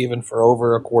known Stephen for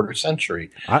over a quarter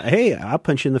century. Hey, I'll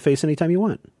punch you in the face anytime you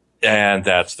want. And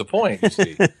that's the point, you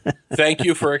see. Thank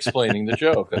you for explaining the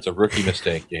joke. That's a rookie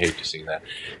mistake. You hate to see that.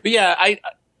 But yeah,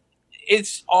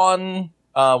 it's on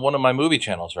one of my movie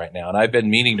channels right now, and I've been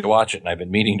meaning to watch it, and I've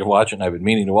been meaning to watch it, and I've been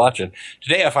meaning to watch it.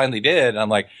 Today I finally did, and I'm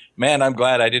like, man, I'm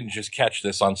glad I didn't just catch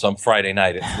this on some Friday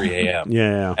night at 3 a.m.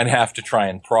 And have to try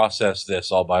and process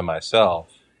this all by myself.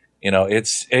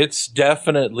 It's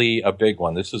definitely a big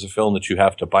one. This is a film that you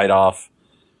have to bite off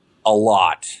a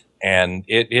lot, and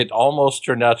it almost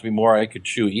turned out to be more I could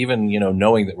chew, even,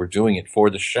 knowing that we're doing it for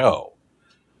the show.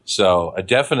 So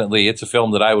definitely it's a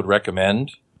film that I would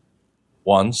recommend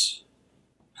once.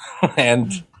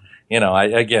 And,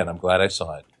 I'm glad I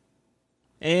saw it.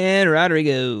 And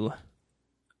Rodrigo.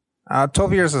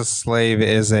 12 Years a Slave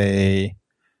is a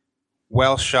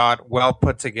well-shot,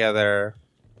 well-put-together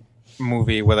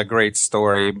movie with a great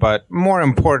story. But more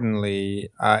importantly,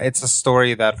 it's a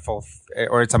story that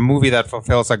it's a movie that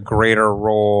fulfills a greater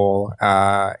role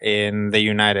in the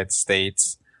United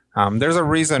States. There's a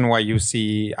reason why you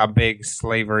see a big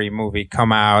slavery movie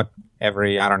come out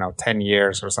every, 10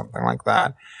 years or something like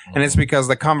that. And it's because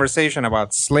the conversation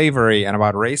about slavery and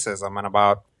about racism and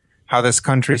about how this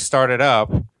country started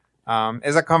up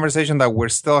is a conversation that we're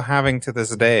still having to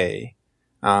this day.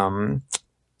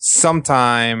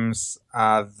 Sometimes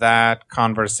that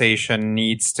conversation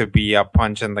needs to be a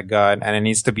punch in the gut, and it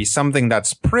needs to be something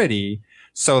that's pretty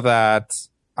so that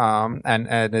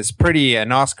and it's pretty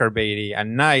and Oscar baity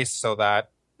and nice so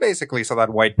that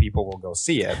white people will go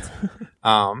see it.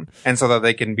 And so that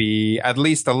they can be at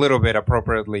least a little bit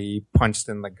appropriately punched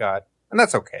in the gut. And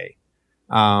that's okay.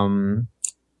 I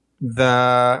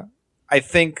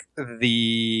think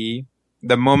the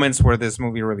moments where this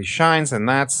movie really shines in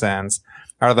that sense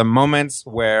are the moments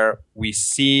where we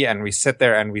see and we sit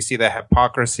there and we see the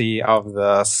hypocrisy of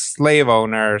the slave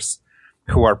owners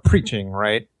who are preaching,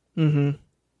 right? Mm-hmm.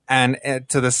 And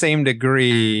to the same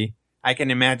degree, I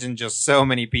can imagine just so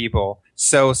many people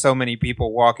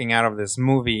walking out of this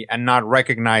movie and not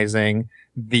recognizing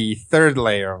the third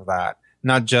layer of that.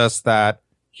 Not just that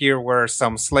here were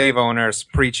some slave owners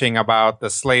preaching about the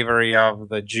slavery of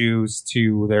the Jews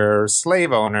to their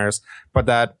slave owners, but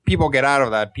that people get out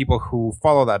of that, people who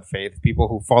follow that faith, people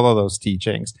who follow those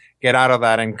teachings, get out of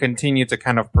that and continue to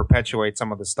kind of perpetuate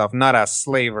some of the stuff, not as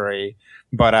slavery,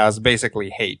 but as basically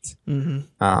hate. Mm-hmm.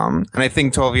 And I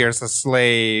think 12 Years a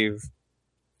Slave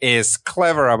is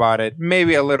clever about it,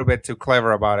 maybe a little bit too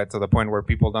clever about it to the point where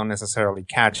people don't necessarily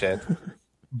catch it.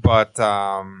 But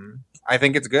I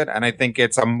think it's good, and I think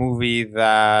it's a movie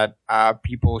that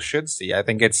people should see. I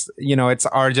think it's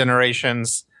our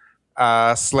generation's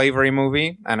slavery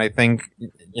movie, and I think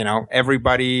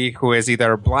everybody who is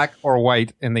either black or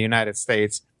white in the United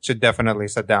States should definitely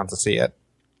sit down to see it.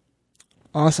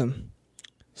 Awesome.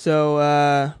 So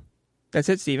that's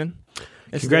it, Stephen.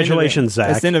 Congratulations, Zach.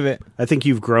 That's the end of it. I think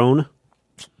you've grown.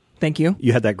 Thank you.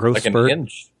 You had that growth spurt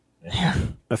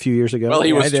a few years ago. Well,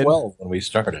 he was 12 when we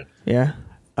started. Yeah.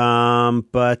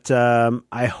 But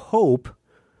I hope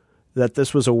that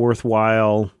this was a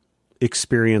worthwhile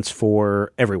experience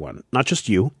for everyone, not just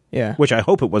you. Yeah. Which I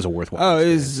hope it was a worthwhile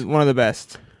experience. It was one of the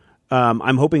best.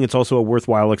 I'm hoping it's also a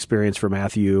worthwhile experience for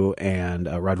Matthew and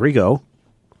Rodrigo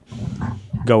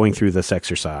going through this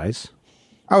exercise.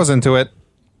 I was into it.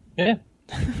 Yeah.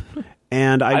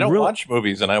 And I don't watch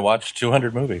movies, and I watch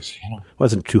 200 movies.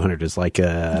 Wasn't 200 is like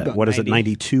what is it, 90.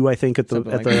 92? I think at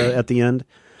the end.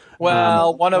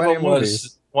 Well, one of them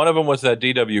was that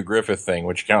D.W. Griffith thing,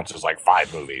 which counts as like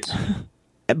 5 movies.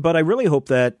 But I really hope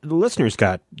that the listeners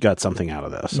got something out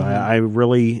of this.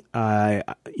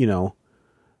 Mm-hmm.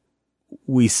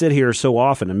 We sit here so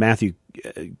often, and Matthew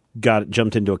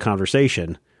jumped into a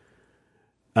conversation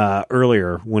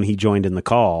earlier when he joined in the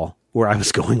call, where I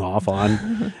was going off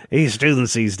on these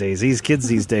students these days, these kids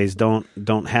these days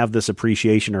don't have this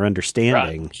appreciation or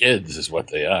understanding. Right. Kids is what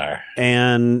they are.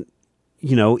 And,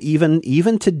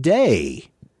 even today,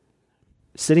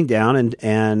 sitting down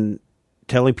and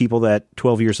telling people that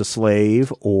 12 Years a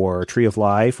Slave or Tree of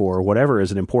Life or whatever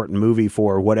is an important movie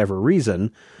for whatever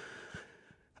reason,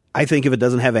 I think if it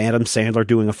doesn't have Adam Sandler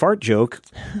doing a fart joke,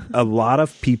 a lot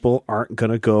of people aren't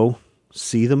going to go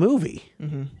see the movie.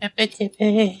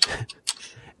 Mm-hmm.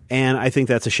 And I think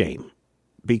that's a shame,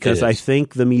 because I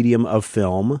think the medium of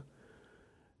film,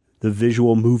 the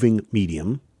visual moving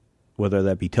medium, whether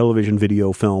that be television,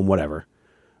 video, film, whatever,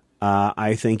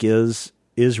 I think is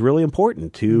really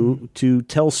important to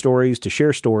tell stories, to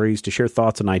share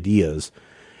thoughts and ideas.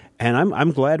 And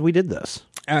I'm glad we did this.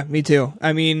 Me too.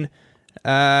 I mean,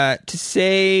 to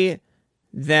say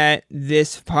that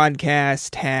this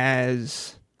podcast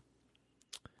has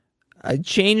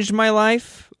changed my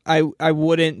life, I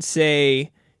wouldn't say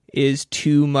is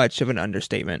too much of an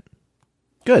understatement.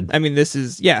 Good. I mean, this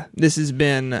has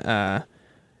been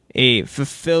a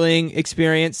fulfilling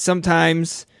experience.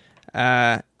 Sometimes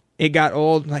it got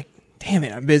old, like, damn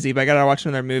it, I'm busy, but I gotta watch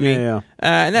another movie. Yeah.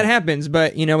 And that happens,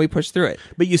 but we push through it.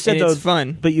 But you said it's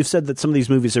fun. But you've said that some of these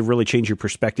movies have really changed your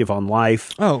perspective on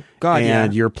life. Oh God,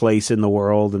 and your place in the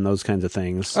world and those kinds of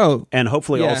things. Oh, and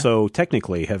hopefully also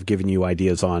technically have given you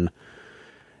ideas on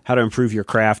how to improve your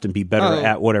craft and be better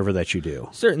at whatever that you do.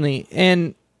 Certainly,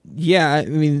 and I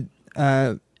mean,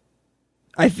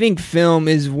 I think film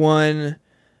is one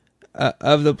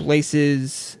of the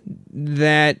places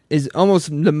that is almost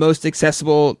the most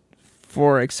accessible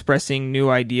for expressing new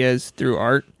ideas through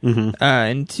art,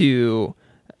 and to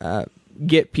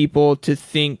get people to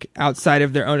think outside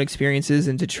of their own experiences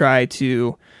and to try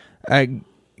to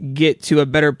get to a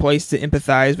better place to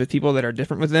empathize with people that are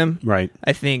different with them. Right.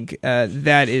 I think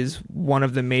that is one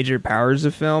of the major powers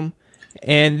of film.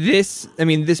 And this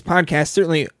podcast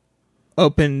certainly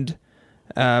opened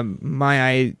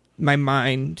my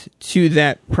mind to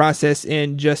that process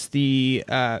in just the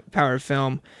power of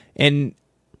film, and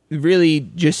really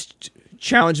just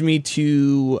challenged me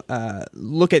to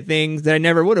look at things that I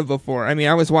never would have before. I mean,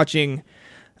 I was watching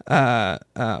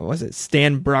was it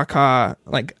Stan Brakhage,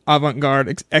 like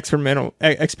avant-garde experimental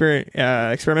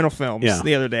films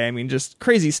the other day. I mean, just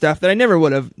crazy stuff that I never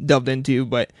would have delved into,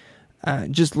 but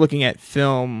just looking at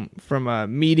film from a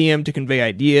medium to convey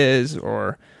ideas,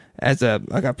 or as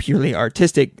a purely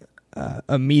artistic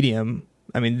a medium.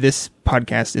 I mean, this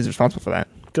podcast is responsible for that.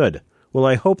 Good. Well,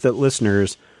 I hope that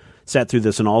listeners sat through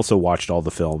this and also watched all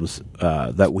the films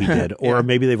that we did, or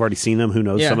maybe they've already seen them. Who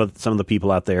knows? Yeah. Some of the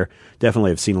people out there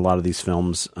definitely have seen a lot of these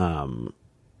films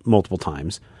multiple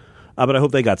times. But I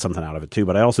hope they got something out of it too.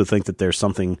 But I also think that there's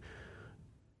something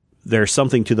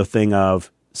to the thing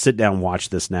of sit down, watch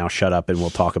this now, shut up, and we'll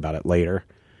talk about it later.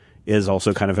 Is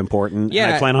also kind of important. Yeah,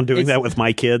 and I plan on doing that with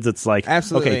my kids. It's like,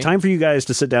 absolutely. Okay, time for you guys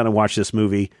to sit down and watch this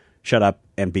movie, shut up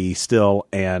and be still,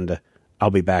 and I'll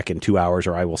be back in 2 hours,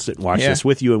 or I will sit and watch this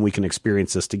with you, and we can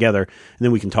experience this together, and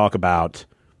then we can talk about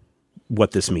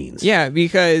what this means. Yeah,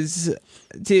 because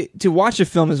to watch a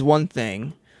film is one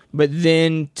thing, but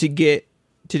then to get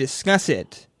to discuss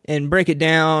it and break it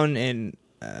down in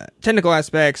technical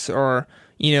aspects, or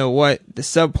what the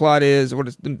subplot is, or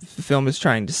what the film is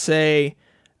trying to say,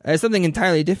 it's something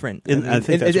entirely different. And I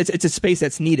think it's a space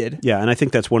that's needed. Yeah, and I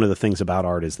think that's one of the things about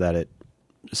art is that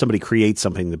somebody creates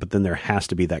something, but then there has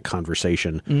to be that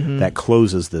conversation that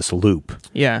closes this loop.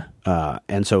 Yeah.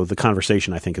 And so the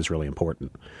conversation, I think, is really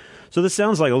important. So this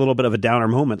sounds like a little bit of a downer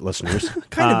moment, listeners.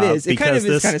 Kind of is. It kind of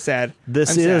is kind of sad.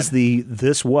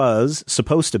 This was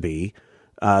supposed to be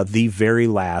the very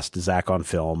last Zach on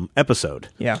Film episode.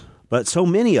 Yeah. But so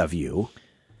many of you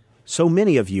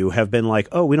have been like,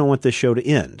 oh, we don't want this show to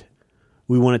end.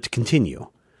 We want it to continue.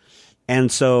 And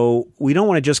so we don't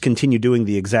want to just continue doing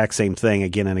the exact same thing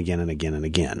again and again and again and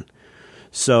again.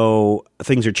 So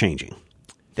things are changing.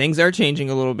 Things are changing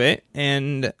a little bit.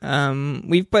 And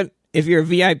if you're a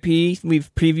VIP, we've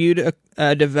previewed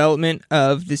a development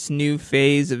of this new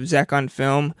phase of Zach on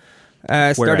Film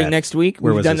starting next week.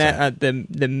 We've done that at? at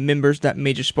the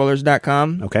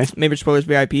members.majorspoilers.com. Okay. Major Spoilers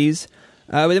VIPs.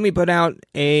 But then we put out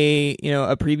a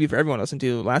preview for everyone to listen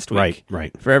to last week.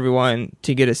 Right. For everyone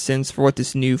to get a sense for what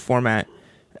this new format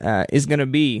is going to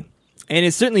be. And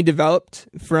it's certainly developed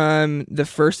from the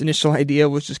first initial idea,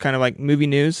 which is kind of like movie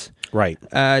news. Right.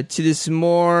 To this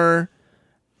more,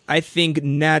 I think,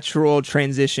 natural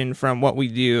transition from what we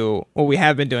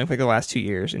have been doing for like the last 2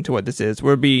 years into what this is.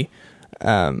 We'll be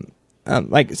like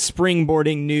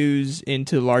springboarding news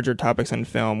into larger topics on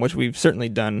film, which we've certainly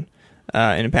done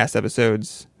in past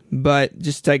episodes, but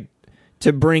just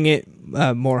to bring it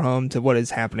more home to what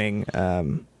is happening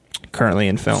currently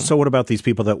in film. So what about these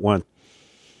people that want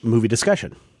movie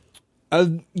discussion? A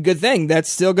good thing. That's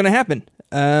still going to happen.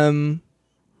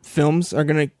 Films are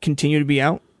going to continue to be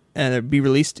out and be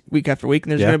released week after week,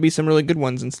 and there's going to be some really good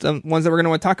ones and some ones that we're going to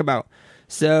want to talk about.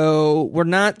 So we're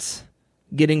not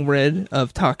getting rid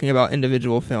of talking about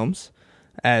individual films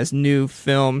as new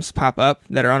films pop up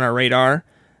that are on our radar.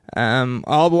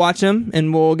 I'll watch them,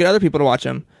 and we'll get other people to watch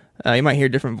them. You might hear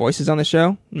different voices on the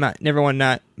show. Everyone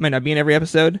might not be in every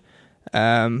episode,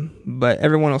 but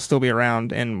everyone will still be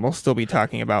around, and we'll still be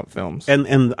talking about films.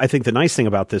 And I think the nice thing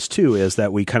about this, too, is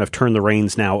that we kind of turn the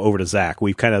reins now over to Zach.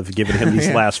 We've kind of given him these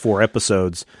last 4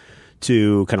 episodes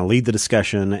to kind of lead the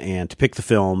discussion and to pick the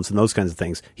films and those kinds of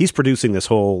things. He's producing this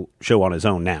whole show on his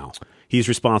own now. He's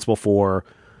responsible for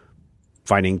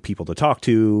finding people to talk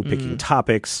to, picking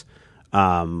topics.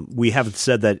 We have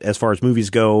said that as far as movies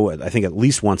go, I think at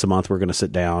least once a month we're going to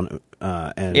sit down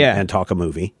and talk a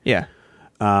movie. Yeah.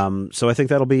 So I think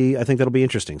that'll be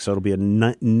interesting. So it'll be a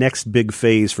next big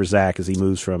phase for Zach as he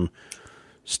moves from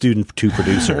student to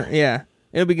producer. Yeah,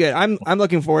 it'll be good. I'm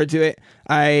looking forward to it.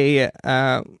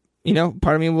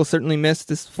 Part of me will certainly miss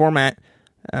this format,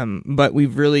 but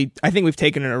I think we've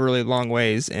taken it a really long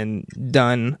ways and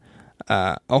done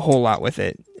a whole lot with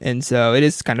it. And so it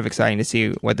is kind of exciting to see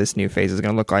what this new phase is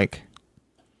going to look like.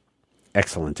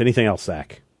 Excellent. Anything else,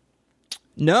 Zach?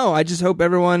 No, I just hope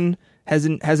everyone has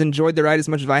enjoyed the ride as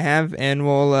much as I have, and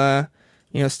will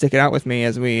stick it out with me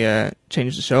as we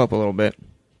change the show up a little bit.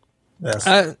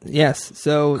 Yes. Yes.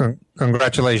 So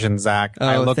congratulations, Zach.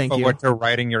 I look forward to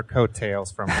writing your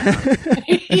coattails from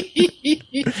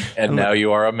And now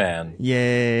you are a man.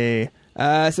 Yay.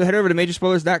 So head over to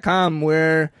majorspoilers.com,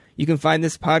 where you can find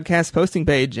this podcast posting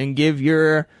page and give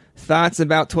your thoughts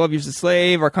about 12 Years a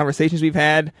Slave, our conversations we've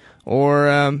had,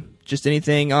 or just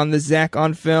anything on the Zach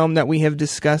on Film that we have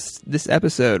discussed this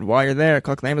episode. While you're there,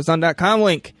 click the Amazon.com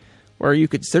link, where you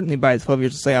could certainly buy 12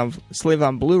 Years a Slave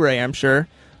on Blu-ray, I'm sure,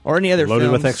 or any other Loaded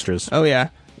films. with extras. Oh, yeah.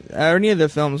 Or any of the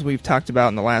films we've talked about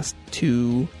in the last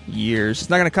 2 years. It's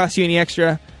not going to cost you any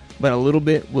extra, but a little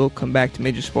bit will come back to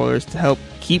Major Spoilers to help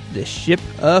keep the ship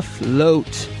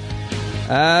afloat.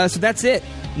 So that's it.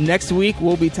 Next week,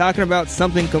 we'll be talking about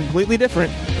something completely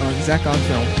different on Zach on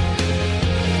Film.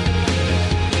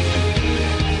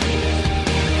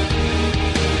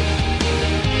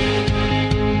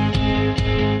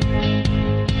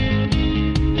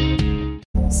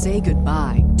 Say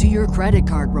goodbye to your credit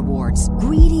card rewards.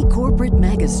 Greedy corporate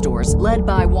mega stores, led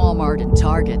by Walmart and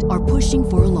Target, are pushing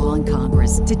for a law in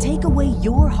Congress to take away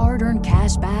your hard-earned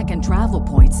cash back and travel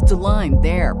points to line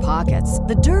their pockets.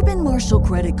 The Durbin-Marshall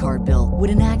credit card bill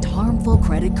would enact harmful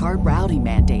credit card routing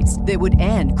mandates that would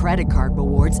end credit card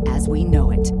rewards as we know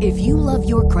it. If you love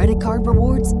your credit card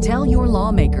rewards, tell your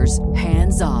lawmakers,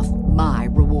 hands off my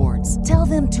rewards. Tell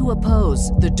them to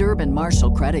oppose the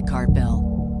Durbin-Marshall credit card bill.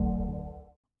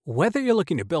 Whether you're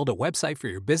looking to build a website for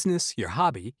your business, your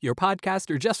hobby, your podcast,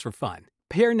 or just for fun,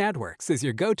 Pair Networks is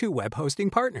your go-to web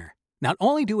hosting partner. Not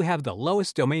only do we have the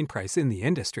lowest domain price in the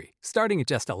industry, starting at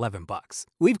just $11,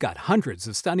 we've got hundreds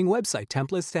of stunning website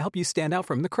templates to help you stand out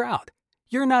from the crowd.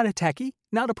 You're not a techie?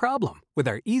 Not a problem. With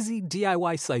our easy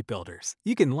DIY site builders,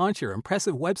 you can launch your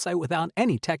impressive website without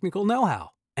any technical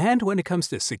know-how. And when it comes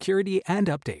to security and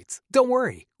updates, don't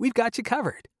worry, we've got you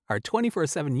covered. Our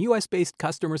 24/7 U.S.-based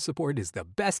customer support is the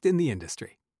best in the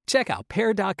industry. Check out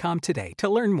Pair.com today to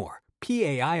learn more.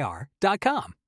 PAIR.com.